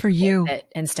 Walking and for you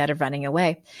instead of running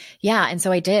away. Yeah. And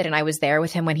so I did. And I was there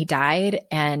with him when he died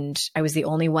and I was the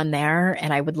only one there.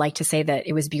 And I would like to say that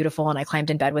it was beautiful. And I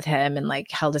climbed in bed with him and like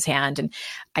held his hand. And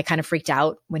I kind of freaked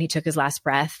out when he took his last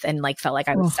breath and like felt like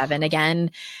I was 7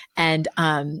 again. And,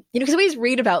 cause we always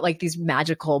read about like these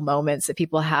magical moments that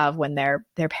people have when their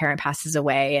parent passes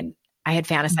away. And I had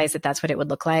fantasized that that's what it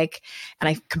would look like. And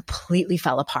I completely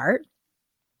fell apart.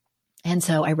 And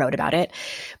so I wrote about it.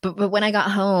 But when I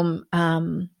got home,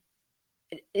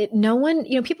 no one,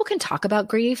 people can talk about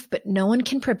grief, but no one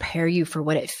can prepare you for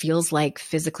what it feels like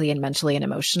physically and mentally and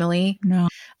emotionally. No.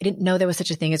 I didn't know there was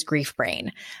such a thing as grief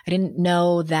brain. I didn't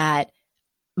know that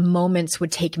moments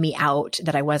would take me out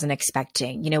that I wasn't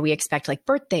expecting. We expect like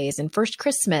birthdays and first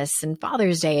Christmas and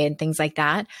Father's Day and things like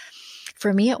that.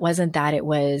 For me, it wasn't that. It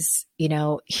was,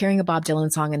 hearing a Bob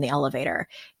Dylan song in the elevator.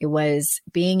 It was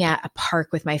being at a park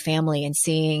with my family and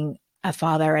seeing a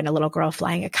father and a little girl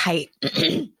flying a kite.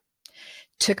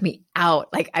 Took me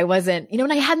out. Like I wasn't,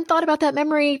 and I hadn't thought about that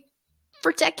memory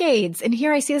for decades. And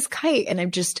here I see this kite and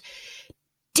I'm just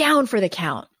down for the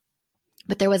count.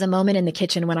 But there was a moment in the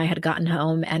kitchen when I had gotten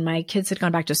home and my kids had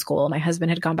gone back to school. My husband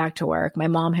had gone back to work. My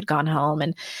mom had gone home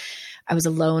and I was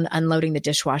alone unloading the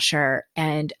dishwasher,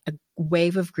 and a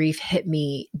wave of grief hit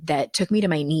me that took me to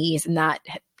my knees. And that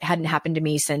hadn't happened to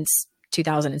me since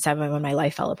 2007 when my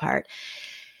life fell apart.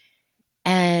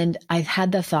 And I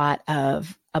had the thought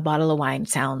of, a bottle of wine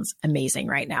sounds amazing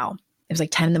right now. It was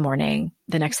like 10 in the morning.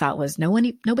 The next thought was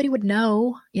nobody would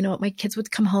know, my kids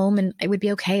would come home and it would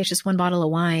be okay. It's just one bottle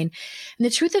of wine. And the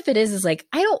truth of it is like,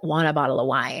 I don't want a bottle of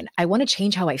wine. I want to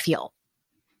change how I feel.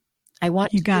 I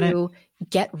want to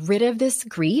get rid of this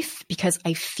grief because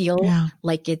I feel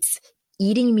like it's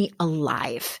eating me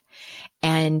alive.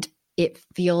 And it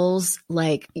feels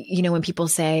like, when people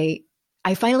say,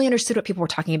 I finally understood what people were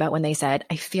talking about when they said,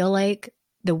 I feel like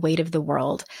the weight of the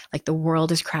world, like the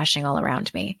world is crashing all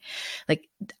around me. Like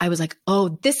I was like,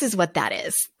 oh, this is what that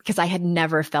is. Because I had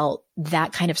never felt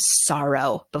that kind of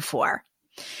sorrow before.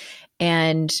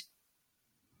 And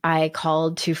I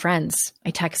called two friends.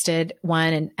 I texted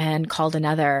one and called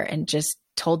another and just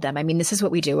told them, this is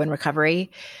what we do in recovery.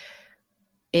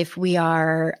 If we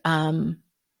are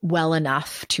well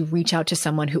enough to reach out to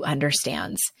someone who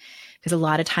understands, because a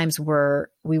lot of times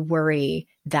we worry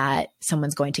that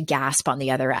someone's going to gasp on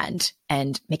the other end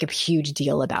and make a huge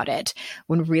deal about it.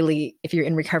 When really, if you're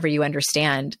in recovery, you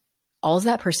understand all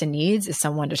that person needs is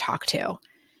someone to talk to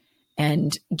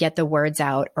and get the words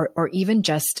out, or even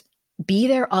just be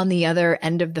there on the other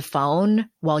end of the phone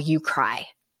while you cry.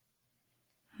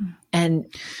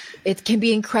 And it can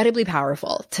be incredibly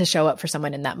powerful to show up for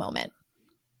someone in that moment.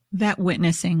 That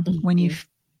witnessing, when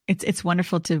it's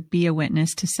wonderful to be a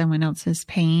witness to someone else's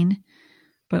pain,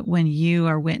 but when you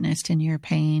are witnessed in your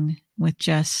pain with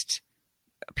just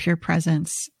pure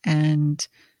presence and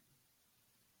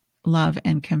love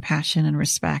and compassion and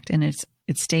respect, and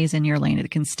it stays in your lane,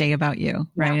 it can stay about you,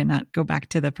 right? And not go back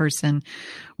to the person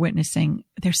witnessing.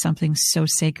 There's something so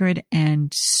sacred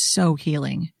and so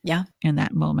healing in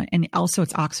that moment. And also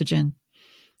it's oxygen.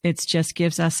 It just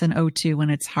gives us an O2 when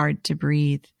it's hard to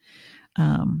breathe.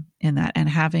 In that, and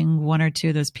having one or two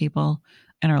of those people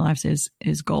in our lives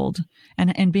is gold,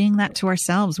 and being that to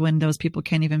ourselves when those people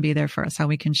can't even be there for us, how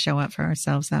we can show up for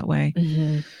ourselves that way.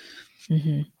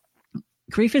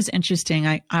 Grief is interesting.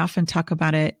 I often talk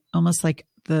about it almost like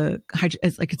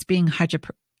it's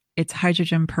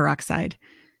hydrogen peroxide.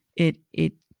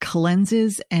 It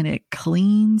cleanses and it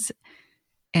cleans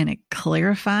and it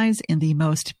clarifies in the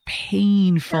most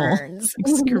painful,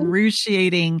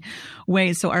 excruciating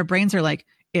way. So our brains are like,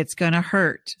 it's going to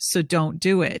hurt, so don't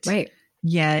do it. Right.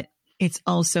 Yet it's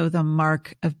also the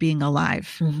mark of being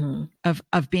alive,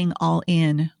 of being all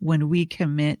in when we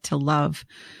commit to love,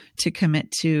 to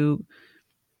commit to,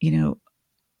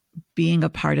 being a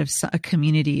part of a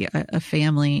community, a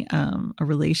family, a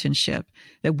relationship,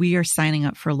 that we are signing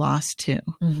up for loss too.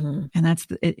 And that's,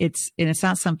 it's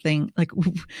not something like,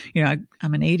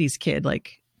 I'm an 80s kid.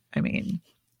 Like,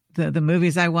 the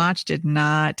movies I watched did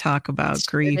not talk about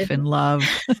grief and love.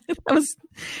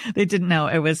 They didn't know.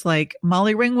 It was like,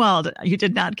 Molly Ringwald, you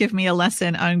did not give me a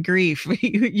lesson on grief.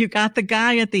 You got the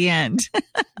guy at the end.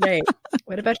 Right.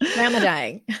 What about your grandma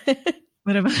dying?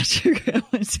 What about your grandma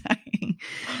dying?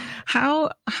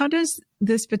 How does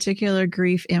this particular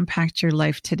grief impact your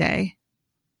life today?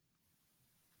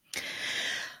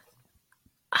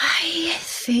 I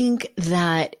think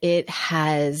that it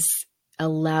has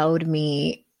allowed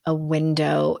me a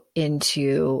window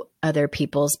into other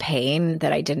people's pain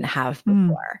that I didn't have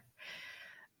before.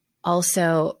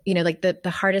 Also, like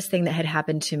the hardest thing that had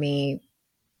happened to me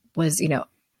was,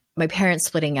 my parents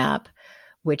splitting up,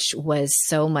 which was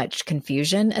so much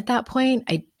confusion at that point.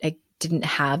 I didn't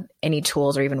have any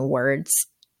tools or even words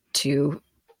to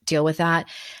deal with that.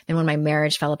 And when my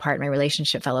marriage fell apart, my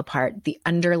relationship fell apart, the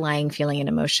underlying feeling and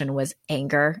emotion was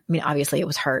anger. Obviously it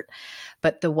was hurt,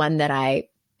 but the one that I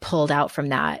pulled out from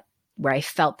that, where I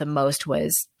felt the most,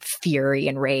 was fury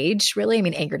and rage, really.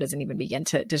 Anger doesn't even begin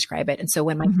to describe it. And so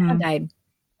when my dad died,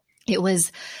 it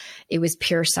was it was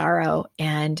pure sorrow.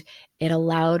 And it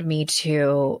allowed me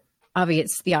to,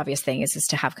 the obvious thing is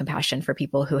to have compassion for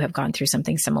people who have gone through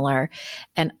something similar.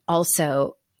 And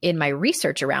also in my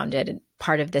research around it, and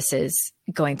part of this is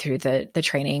going through the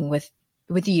training with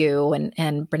you and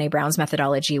Brene Brown's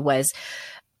methodology, was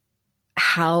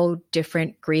how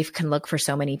different grief can look for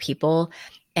so many people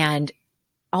and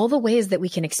all the ways that we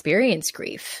can experience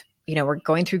grief. We're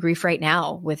going through grief right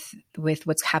now with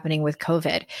what's happening with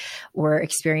COVID.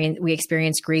 We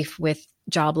experience grief with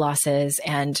job losses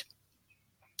and,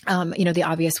 the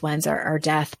obvious ones are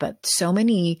death, but so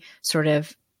many sort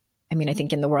of, I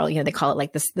think in the world, they call it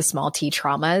like the small T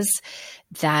traumas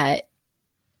that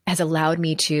has allowed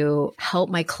me to help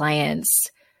my clients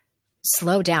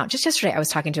slow down. Just yesterday, I was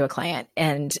talking to a client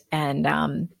and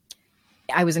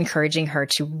I was encouraging her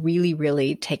to really,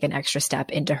 really take an extra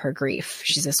step into her grief.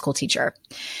 She's a school teacher.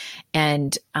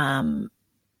 And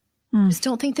just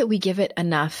don't think that we give it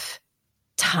enough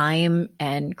time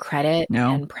and credit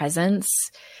and presence.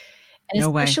 And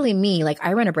especially me, like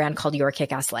I run a brand called Your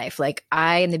Kick-Ass Life. Like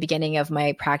in the beginning of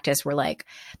my practice, were like,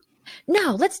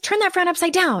 no, let's turn that frown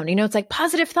upside down. It's like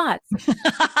positive thoughts.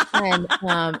 And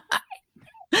I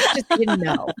didn't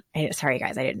know. Sorry,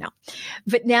 guys, I didn't know.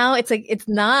 But now it's like, it's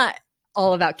not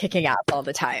all about kicking ass all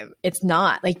the time. It's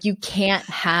not like you can't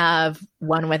have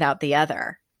one without the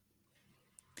other.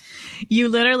 You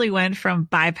literally went from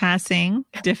bypassing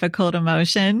difficult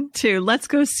emotion to let's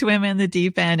go swim in the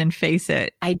deep end and face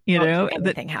it. I don't do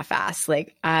anything half-ass.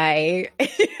 Like I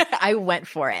went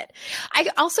for it. I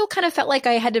also kind of felt like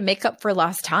I had to make up for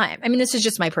lost time. I mean, this is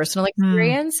just my personal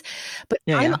experience, but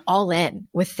I'm all in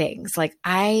with things. Like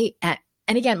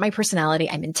and again, my personality,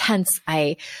 I'm intense.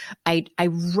 I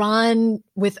run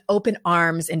with open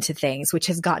arms into things, which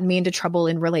has gotten me into trouble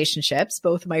in relationships,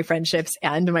 both my friendships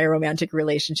and my romantic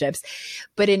relationships.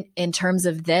 But in terms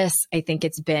of this, I think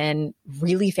it's been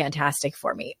really fantastic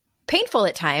for me. Painful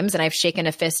at times, and I've shaken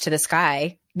a fist to the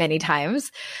sky many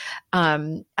times.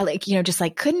 Couldn't you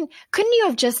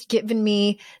have just given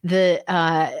me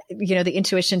the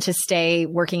intuition to stay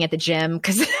working at the gym?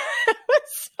 Because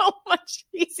so much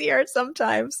easier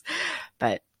sometimes,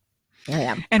 but I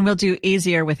am. And we'll do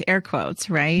easier with air quotes,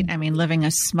 right? I mean, living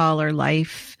a smaller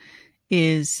life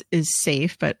is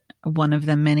safe, but one of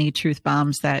the many truth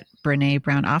bombs that Brene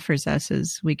Brown offers us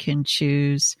is we can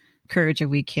choose courage or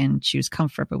we can choose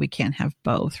comfort, but we can't have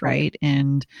both, right?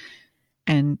 And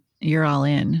you're all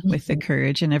in with the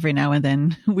courage. And every now and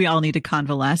then we all need to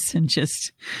convalesce and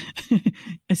just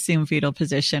assume fetal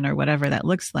position or whatever that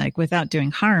looks like without doing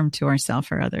harm to ourselves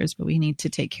or others, but we need to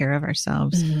take care of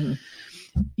ourselves.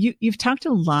 You've talked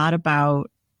a lot about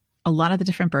a lot of the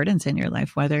different burdens in your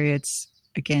life, whether it's,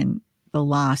 again, the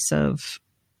loss of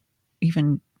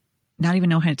not even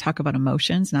knowing how to talk about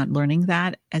emotions, not learning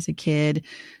that as a kid,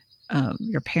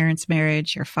 your parents'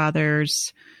 marriage, your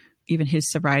father's, even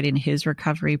his sobriety and his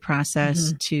recovery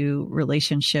process, to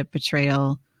relationship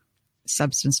betrayal,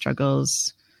 substance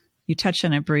struggles. You touched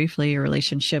on it briefly, your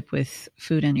relationship with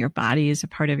food and your body is a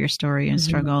part of your story and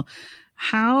struggle.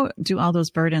 How do all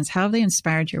those burdens, how have they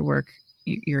inspired your work?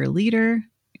 You're a leader,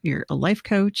 you're a life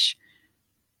coach,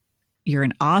 you're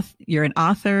an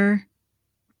author,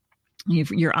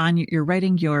 you're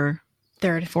writing your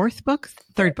third book.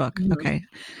 Okay.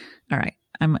 All right.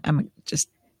 I'm just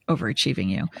overachieving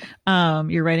you.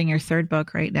 You're writing your third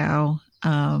book right now.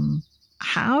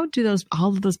 How do all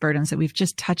of those burdens that we've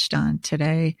just touched on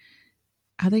today,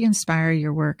 how they inspire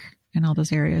your work in all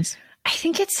those areas? I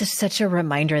think it's such a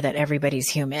reminder that everybody's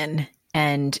human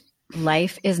and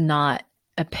life is not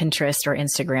a Pinterest or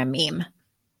Instagram meme.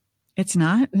 It's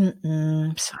not?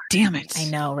 Sorry. Damn it. I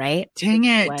know, right? Dang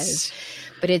it.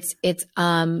 But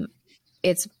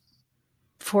it's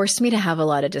forced me to have a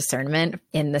lot of discernment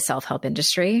in the self-help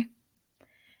industry.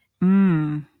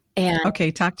 And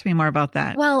okay, talk to me more about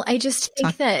that. Well, I just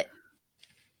think that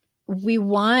we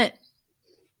want,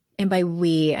 and by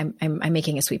we, I'm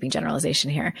making a sweeping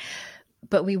generalization here,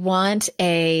 but we want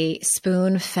a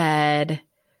spoon-fed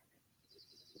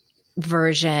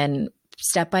version,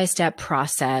 step-by-step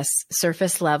process,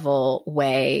 surface level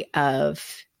way of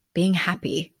being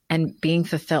happy and being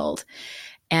fulfilled.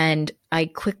 And I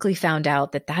quickly found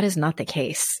out that is not the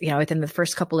case. Within the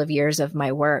first couple of years of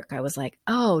my work, I was like,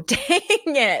 oh, dang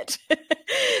it.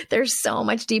 There's so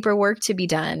much deeper work to be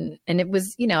done. And it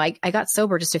was, I got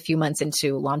sober just a few months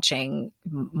into launching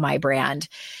my brand.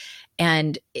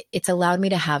 And it's allowed me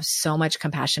to have so much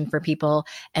compassion for people.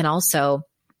 And also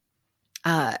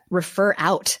refer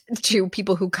out to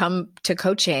people who come to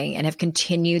coaching and have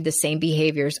continued the same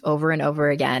behaviors over and over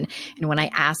again. And when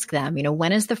I ask them,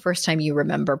 when is the first time you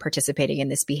remember participating in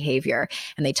this behavior?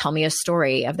 And they tell me a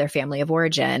story of their family of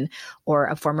origin or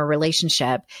a former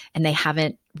relationship, and they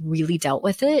haven't really dealt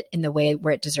with it in the way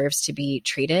where it deserves to be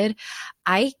treated.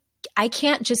 I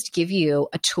can't just give you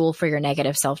a tool for your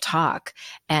negative self-talk.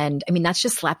 And I mean, that's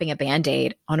just slapping a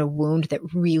Band-Aid on a wound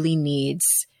that really needs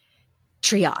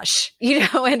triage,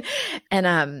 and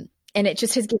it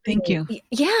just has given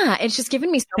it's just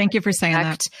given me so Thank much you for saying that.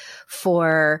 respect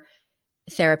for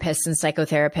therapists and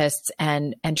psychotherapists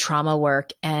and trauma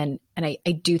work. And I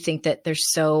do think that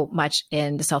there's so much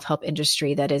in the self-help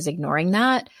industry that is ignoring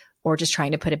that or just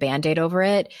trying to put a Band-Aid over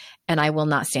it. And I will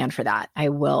not stand for that. I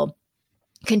will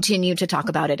continue to talk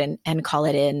about it and call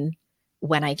it in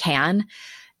when I can.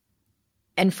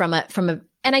 And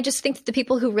and I just think that the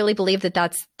people who really believe that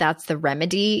that's the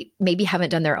remedy maybe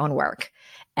haven't done their own work.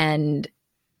 And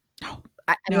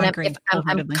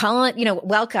I'm calling,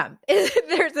 welcome.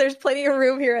 There's plenty of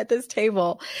room here at this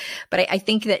table. But I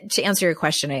think that to answer your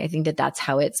question, I think that that's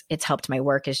how it's helped my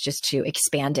work, is just to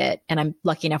expand it. And I'm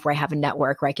lucky enough where I have a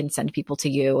network where I can send people to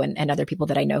you and other people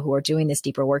that I know who are doing this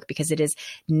deeper work, because it is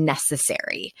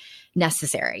necessary,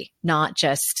 not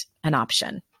just an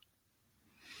option.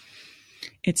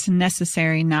 It's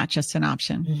necessary, not just an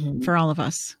option for all of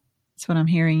us. That's what I'm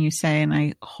hearing you say. And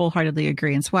I wholeheartedly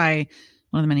agree. And it's why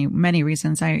one of the many, many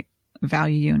reasons I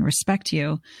value you and respect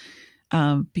you.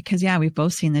 Because we've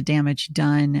both seen the damage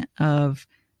done of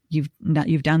you've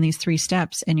done these 3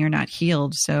 steps and you're not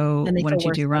healed. So what did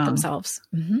you do wrong? Themselves.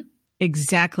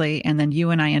 Exactly. And then you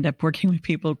and I end up working with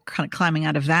people kind of climbing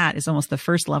out of that is almost the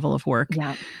first level of work.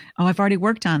 Yeah. Oh, I've already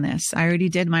worked on this. I already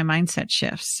did my mindset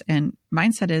shifts. And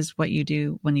mindset is what you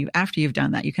do after you've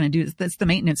done that. You kind of do, that's the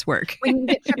maintenance work. When you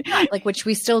get tripped up, like, which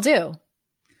we still do.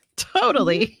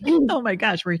 Totally. Oh my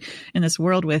gosh. We're in this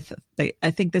world with, I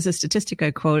think there's a statistic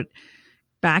I quote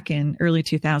back in early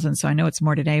 2000s. So I know it's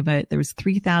more today, but there was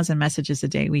 3,000 messages a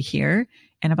day we hear.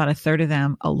 And about a third of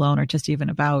them alone are just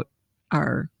even about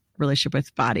our relationship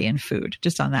with body and food,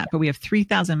 just on that. But we have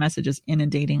 3,000 messages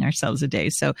inundating ourselves a day.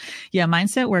 So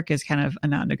mindset work is kind of a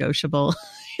non-negotiable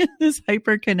in this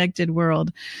hyper-connected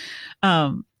world.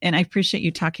 And I appreciate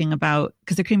you talking about,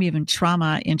 because there can be even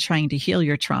trauma in trying to heal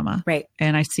your trauma. Right.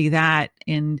 And I see that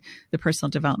in the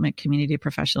personal development community,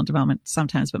 professional development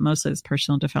sometimes, but mostly this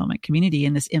personal development community,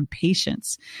 and this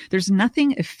impatience. There's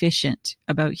nothing efficient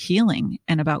about healing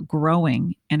and about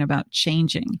growing and about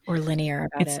changing. Or linear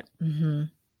about it. Mm-hmm.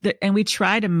 And we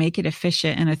try to make it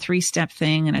efficient and a 3-step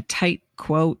thing and a tight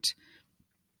quote.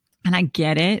 And I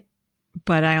get it,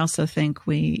 but I also think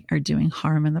we are doing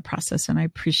harm in the process. And I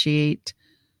appreciate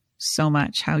so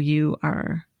much how you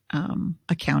are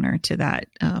a counter to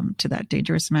that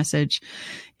dangerous message.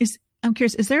 I'm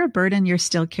curious, is there a burden you're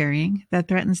still carrying that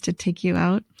threatens to take you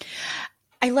out?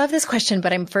 I love this question,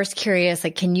 but I'm first curious,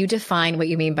 can you define what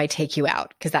you mean by take you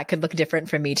out? Because that could look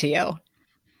different from me to you.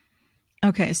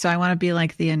 Okay. So I want to be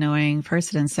like the annoying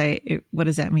person and say, what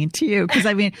does that mean to you? Because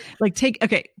I mean,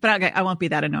 I won't be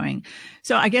that annoying.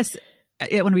 So I guess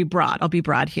I want to be broad. I'll be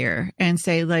broad here and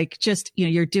say, just,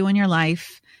 you're doing your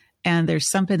life and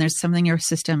there's something your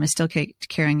system is still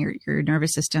carrying, your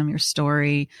nervous system, your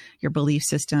story, your belief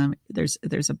system. There's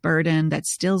a burden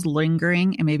that's still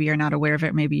lingering, and maybe you're not aware of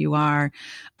it. Maybe you are,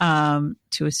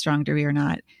 to a strong degree or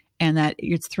not. And that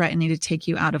it's threatening to take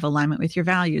you out of alignment with your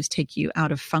values, take you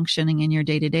out of functioning in your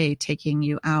day-to-day, taking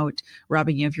you out,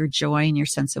 robbing you of your joy and your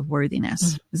sense of worthiness.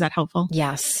 Mm-hmm. Is that helpful?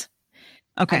 Yes.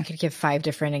 Okay. I could give 5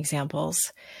 different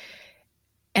examples.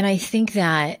 And I think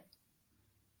that,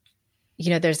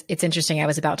 it's interesting. I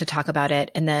was about to talk about it,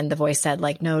 and then the voice said,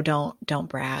 no, don't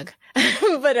brag.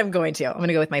 But I'm going to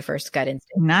go with my first gut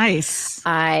instinct. Nice.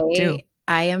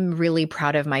 I am really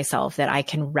proud of myself that I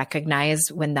can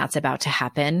recognize when that's about to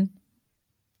happen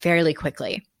fairly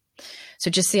quickly. So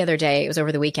just the other day, it was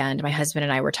over the weekend, my husband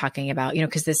and I were talking about,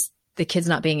 because the kids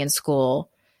not being in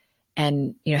school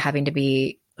and, having to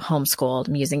be homeschooled,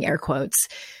 I'm using air quotes,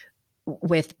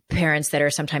 with parents that are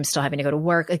sometimes still having to go to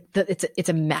work. It's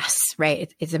a mess,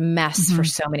 right? It's a mess for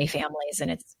so many families,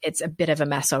 and it's a bit of a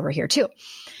mess over here too.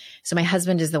 So my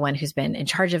husband is the one who's been in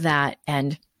charge of that.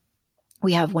 And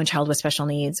we have 1 child with special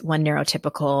needs, 1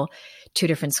 neurotypical, 2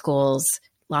 different schools,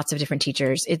 lots of different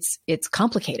teachers. It's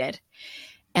complicated.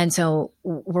 And so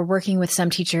we're working with some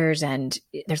teachers, and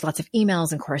there's lots of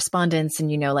emails and correspondence,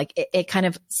 and, it kind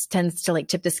of tends to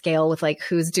tip the scale with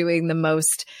who's doing the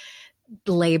most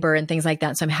labor and things like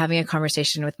that. So I'm having a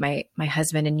conversation with my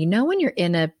husband, and when you're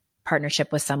in a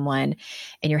partnership with someone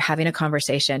and you're having a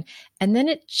conversation, and then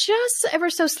it just ever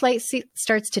so slightly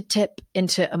starts to tip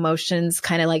into emotions,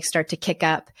 kind of like start to kick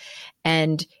up.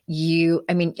 And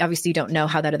I mean, obviously you don't know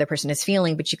how that other person is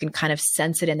feeling, but you can kind of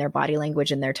sense it in their body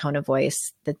language and their tone of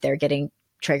voice that they're getting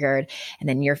triggered, and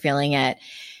then you're feeling it.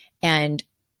 And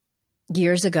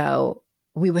years ago,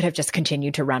 we would have just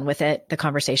continued to run with it, the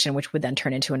conversation, which would then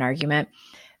turn into an argument.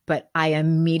 But I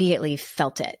immediately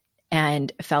felt it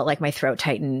and felt like my throat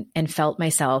tighten and felt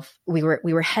myself. We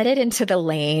were headed into the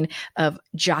lane of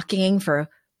jockeying for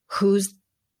who's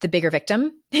the bigger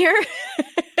victim here.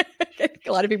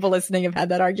 A lot of people listening have had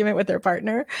that argument with their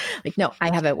partner. Like, no,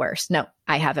 I have it worse. No,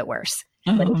 I have it worse.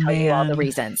 Let me tell you all the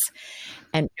reasons.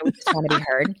 And we just want to be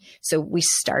heard. So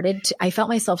I felt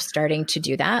myself starting to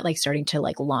do that, like starting to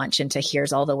like launch into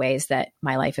here's all the ways that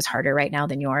my life is harder right now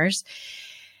than yours.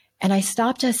 And I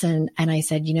stopped us and I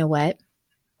said, you know what?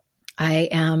 I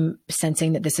am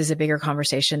sensing that this is a bigger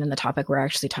conversation than the topic we're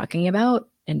actually talking about.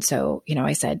 And so,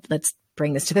 I said, let's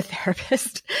bring this to the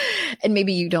therapist. And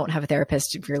maybe you don't have a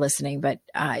therapist if you're listening, but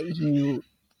you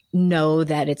know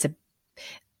that it's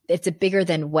a bigger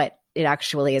than what it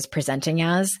actually is presenting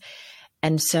as.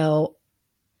 And so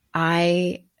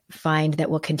I find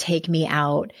that what can take me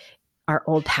out are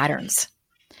old patterns.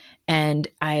 And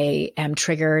I am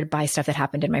triggered by stuff that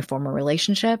happened in my former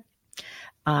relationship.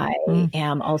 I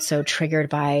am also triggered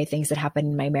by things that happened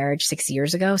in my marriage 7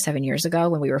 years ago,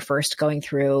 when we were first going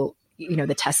through,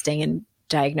 the testing and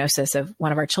diagnosis of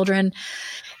one of our children.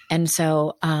 And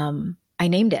so I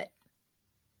named it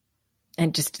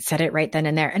and just said it right then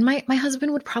and there. And my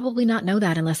husband would probably not know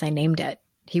that unless I named it.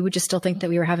 He would just still think that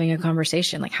we were having a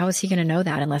conversation. Like, how is he going to know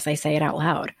that unless I say it out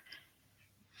loud?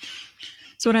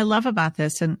 So what I love about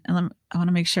this, and I want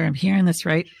to make sure I'm hearing this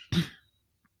right,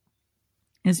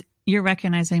 is you're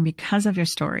recognizing because of your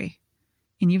story,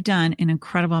 and you've done an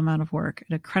incredible amount of work,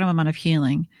 an incredible amount of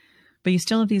healing, but you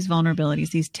still have these vulnerabilities,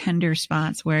 these tender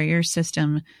spots where your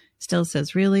system still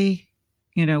says, really,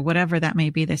 whatever that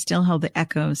may be, they still hold the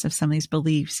echoes of some of these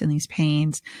beliefs and these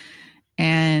pains.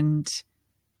 And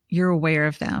you're aware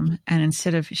of them. And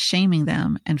instead of shaming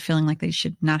them and feeling like they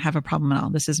should not have a problem at all,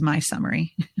 this is my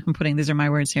summary. These are my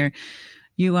words here.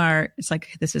 It's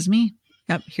like, this is me.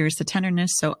 Yep. Here's the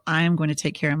tenderness. So I'm going to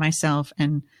take care of myself,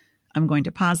 and I'm going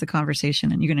to pause the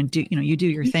conversation, and you're going to do, you do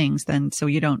your things then. So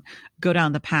you don't go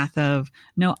down the path of,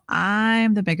 no,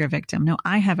 I'm the bigger victim. No,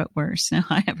 I have it worse. No,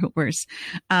 I have it worse.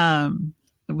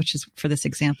 Which is for this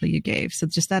example you gave. So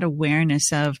just that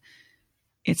awareness of,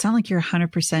 it's not like you're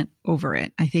 100% over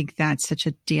it. I think that's such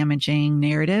a damaging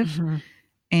narrative. Mm-hmm.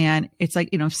 And it's like,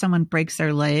 if someone breaks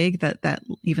their leg, that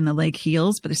even the leg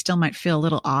heals, but it still might feel a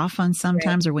little off on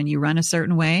sometimes, right, or when you run a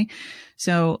certain way.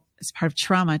 So it's part of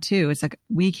trauma too. It's like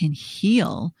we can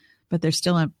heal, but there's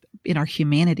still in our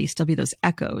humanity, still be those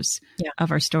echoes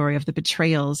of our story, of the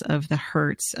betrayals, of the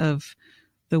hurts, of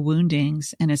the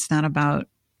woundings. And it's not about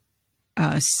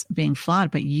us being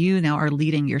flawed, but you now are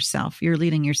leading yourself. You're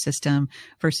leading your system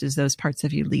versus those parts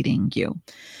of you leading you.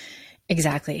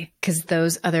 Exactly. Because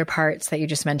those other parts that you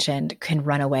just mentioned can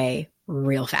run away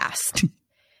real fast.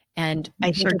 And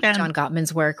I think of John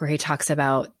Gottman's work where he talks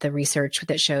about the research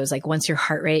that shows like once your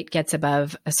heart rate gets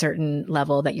above a certain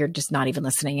level that you're just not even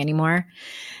listening anymore.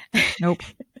 Nope.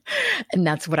 And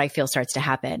that's what I feel starts to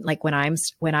happen. Like when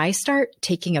I start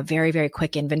taking a very, very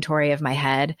quick inventory of my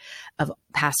head of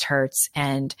past hurts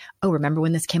and, oh, remember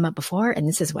when this came up before? And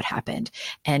this is what happened.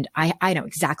 And I know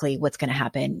exactly what's going to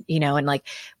happen, and like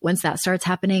once that starts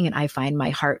happening and I find my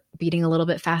heart beating a little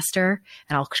bit faster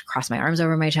and I'll cross my arms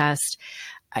over my chest,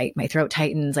 my throat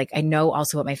tightens. Like I know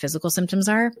also what my physical symptoms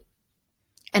are.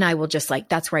 And I will just like,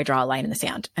 that's where I draw a line in the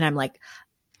sand. And I'm like,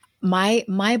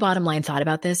 my bottom line thought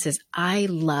about this is I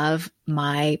love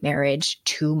my marriage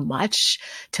too much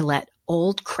to let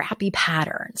old crappy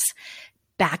patterns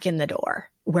back in the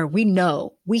door where we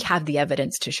know we have the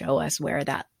evidence to show us where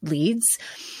that leads.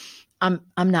 I'm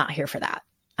not here for that.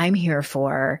 I'm here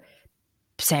for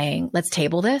saying, let's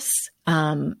table this,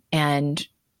 and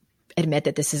admit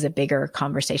that this is a bigger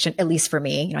conversation, at least for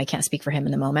me. I can't speak for him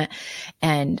in the moment.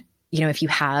 And, if you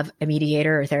have a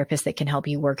mediator or therapist that can help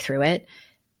you work through it,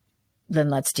 then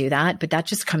let's do that. But that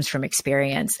just comes from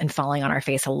experience and falling on our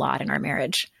face a lot in our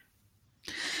marriage.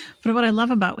 But what I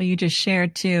love about what you just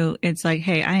shared too, it's like,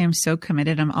 hey, I am so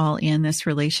committed. I'm all in this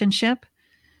relationship.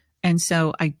 And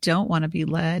so I don't want to be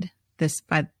led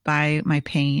by my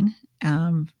pain,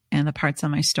 and the parts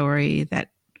of my story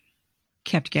that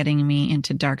kept getting me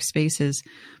into dark spaces,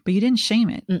 but you didn't shame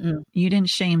it. Mm-mm. You didn't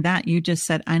shame that. You just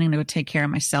said, I'm going to go take care of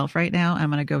myself right now. I'm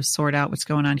going to go sort out what's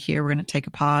going on here. We're going to take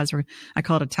a pause, or I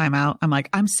call it a timeout. I'm like,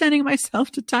 I'm sending myself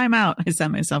to timeout. I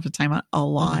send myself to timeout a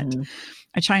lot. Mm-hmm.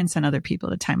 I try and send other people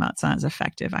to timeout. It's not as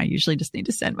effective. I usually just need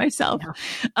to send myself.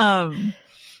 Yeah.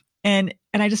 And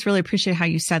I just really appreciate how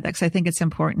you said that, because I think it's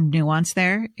important nuance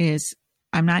there is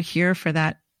I'm not here for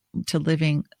that, to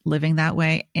living that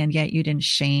way. And yet you didn't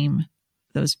shame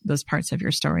those parts of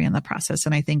your story in the process.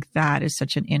 And I think that is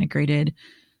such an integrated,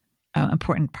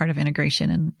 important part of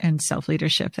integration and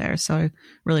self-leadership there. So I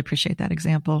really appreciate that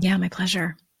example. Yeah, my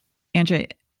pleasure. Andrea,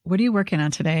 what are you working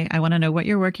on today? I want to know what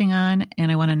you're working on.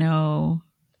 And I want to know,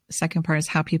 the second part is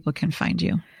how people can find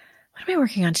you. What am I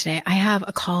working on today? I have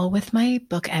a call with my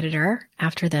book editor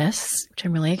after this, which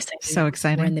I'm really excited. So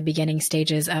exciting. We're in the beginning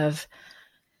stages of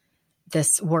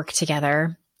this work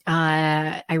together.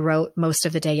 I wrote most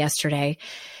of the day yesterday.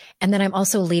 And then I'm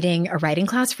also leading a writing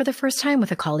class for the first time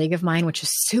with a colleague of mine, which is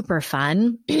super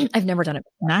fun. I've never done it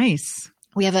before. Nice.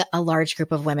 We have a large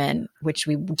group of women, which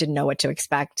we didn't know what to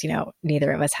expect,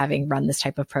 neither of us having run this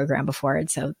type of program before.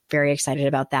 And so very excited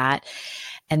about that.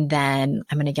 And then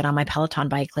I'm going to get on my Peloton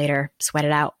bike later, sweat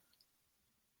it out.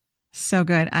 So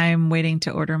good. I'm waiting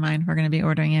to order mine. We're going to be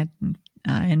ordering it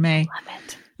in May. Love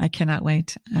it. I cannot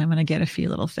wait. I'm going to get a few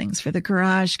little things for the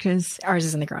garage, because ours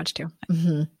is in the garage too.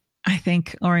 Mm-hmm. I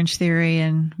think Orange Theory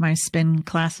and my spin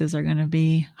classes are going to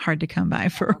be hard to come by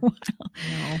for a while.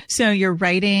 No. So you're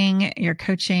writing, you're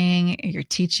coaching, you're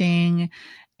teaching.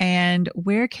 And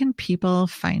where can people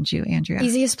find you, Andrea?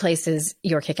 Easiest place is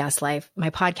Your Kick-Ass Life. My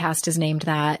podcast is named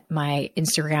that. My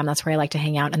Instagram, that's where I like to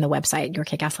hang out, and the website,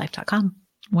 yourkickasslife.com.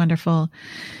 Wonderful.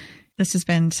 This has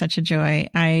been such a joy.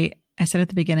 I said at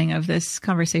the beginning of this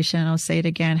conversation, and I'll say it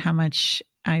again, how much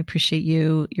I appreciate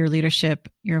you, your leadership,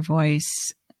 your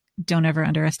voice. Don't ever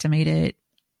underestimate it.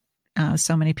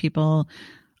 So many people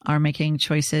are making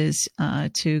choices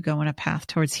to go on a path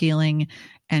towards healing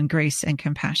and grace and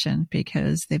compassion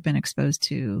because they've been exposed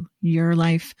to your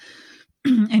life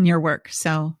and your work.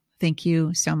 So thank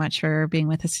you so much for being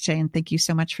with us today. And thank you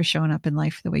so much for showing up in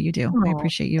life the way you do. Oh, I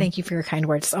appreciate you. Thank you for your kind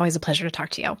words. It's always a pleasure to talk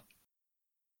to you.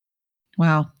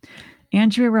 Wow.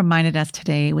 Andrea reminded us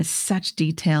today with such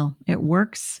detail. It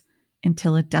works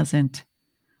until it doesn't.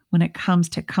 When it comes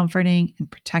to comforting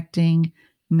and protecting,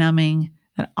 numbing,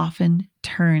 that often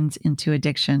turns into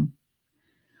addiction.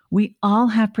 We all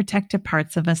have protective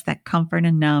parts of us that comfort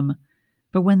and numb,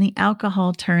 but when the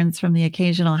alcohol turns from the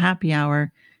occasional happy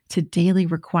hour to daily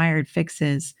required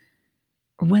fixes,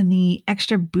 or when the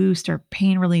extra boost or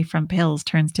pain relief from pills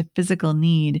turns to physical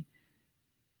need,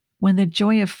 when the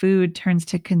joy of food turns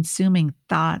to consuming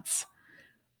thoughts,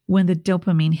 when the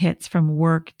dopamine hits from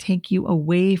work take you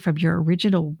away from your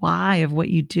original why of what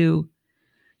you do,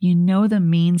 you know the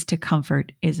means to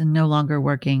comfort is no longer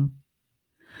working.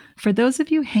 For those of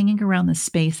you hanging around the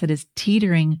space that is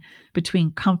teetering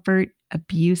between comfort,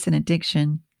 abuse, and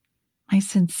addiction, my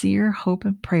sincere hope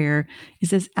and prayer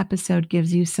is this episode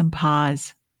gives you some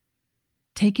pause.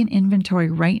 Take an inventory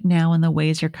right now in the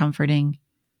ways you're comforting.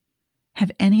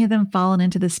 Have any of them fallen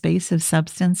into the space of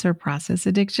substance or process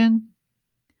addiction?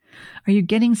 Are you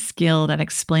getting skilled at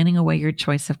explaining away your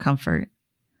choice of comfort?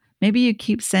 Maybe you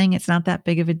keep saying it's not that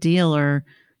big of a deal, or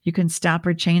you can stop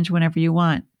or change whenever you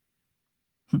want.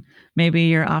 Maybe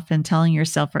you're often telling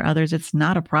yourself or others it's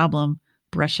not a problem,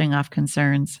 brushing off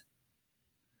concerns.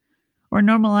 Or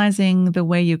normalizing the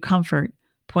way you comfort,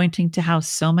 pointing to how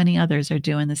so many others are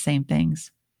doing the same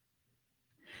things.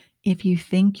 If you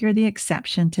think you're the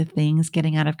exception to things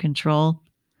getting out of control,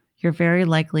 you're very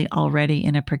likely already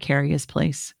in a precarious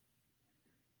place.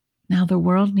 Now the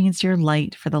world needs your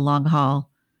light for the long haul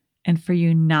and for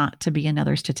you not to be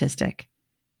another statistic.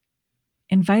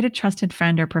 Invite a trusted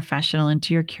friend or professional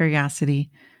into your curiosity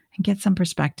and get some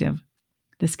perspective.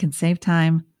 This can save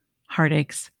time,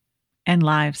 heartaches, and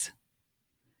lives.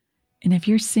 And if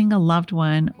you're seeing a loved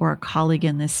one or a colleague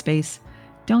in this space,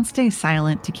 don't stay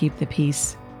silent to keep the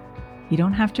peace. You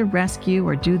don't have to rescue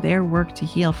or do their work to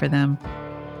heal for them,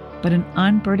 but an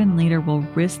unburdened leader will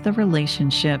risk the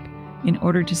relationship in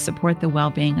order to support the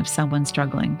well-being of someone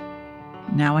struggling.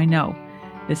 Now I know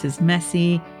this is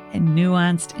messy and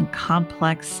nuanced and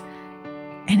complex,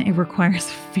 and it requires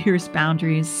fierce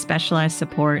boundaries, specialized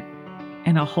support,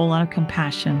 and a whole lot of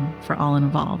compassion for all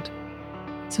involved.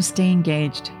 So stay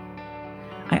engaged.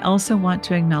 I also want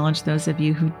to acknowledge those of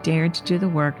you who dared to do the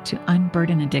work to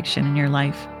unburden addiction in your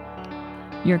life.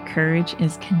 Your courage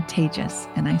is contagious,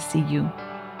 and I see you.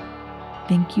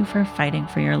 Thank you for fighting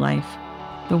for your life.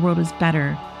 The world is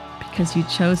better because you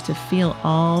chose to feel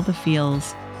all the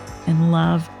feels and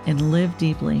love and live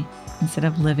deeply instead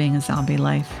of living a zombie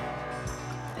life.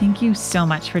 Thank you so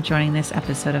much for joining this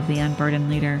episode of The Unburdened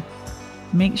Leader.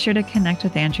 Make sure to connect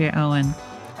with Andrea Owen.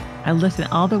 I listed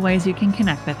all the ways you can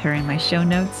connect with her in my show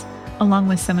notes, along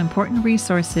with some important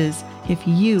resources if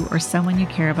you or someone you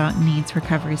care about needs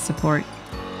recovery support.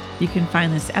 You can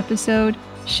find this episode,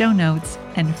 show notes,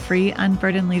 and free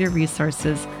Unburdened Leader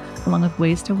resources, along with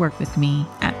ways to work with me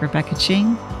at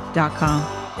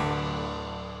RebeccaChing.com.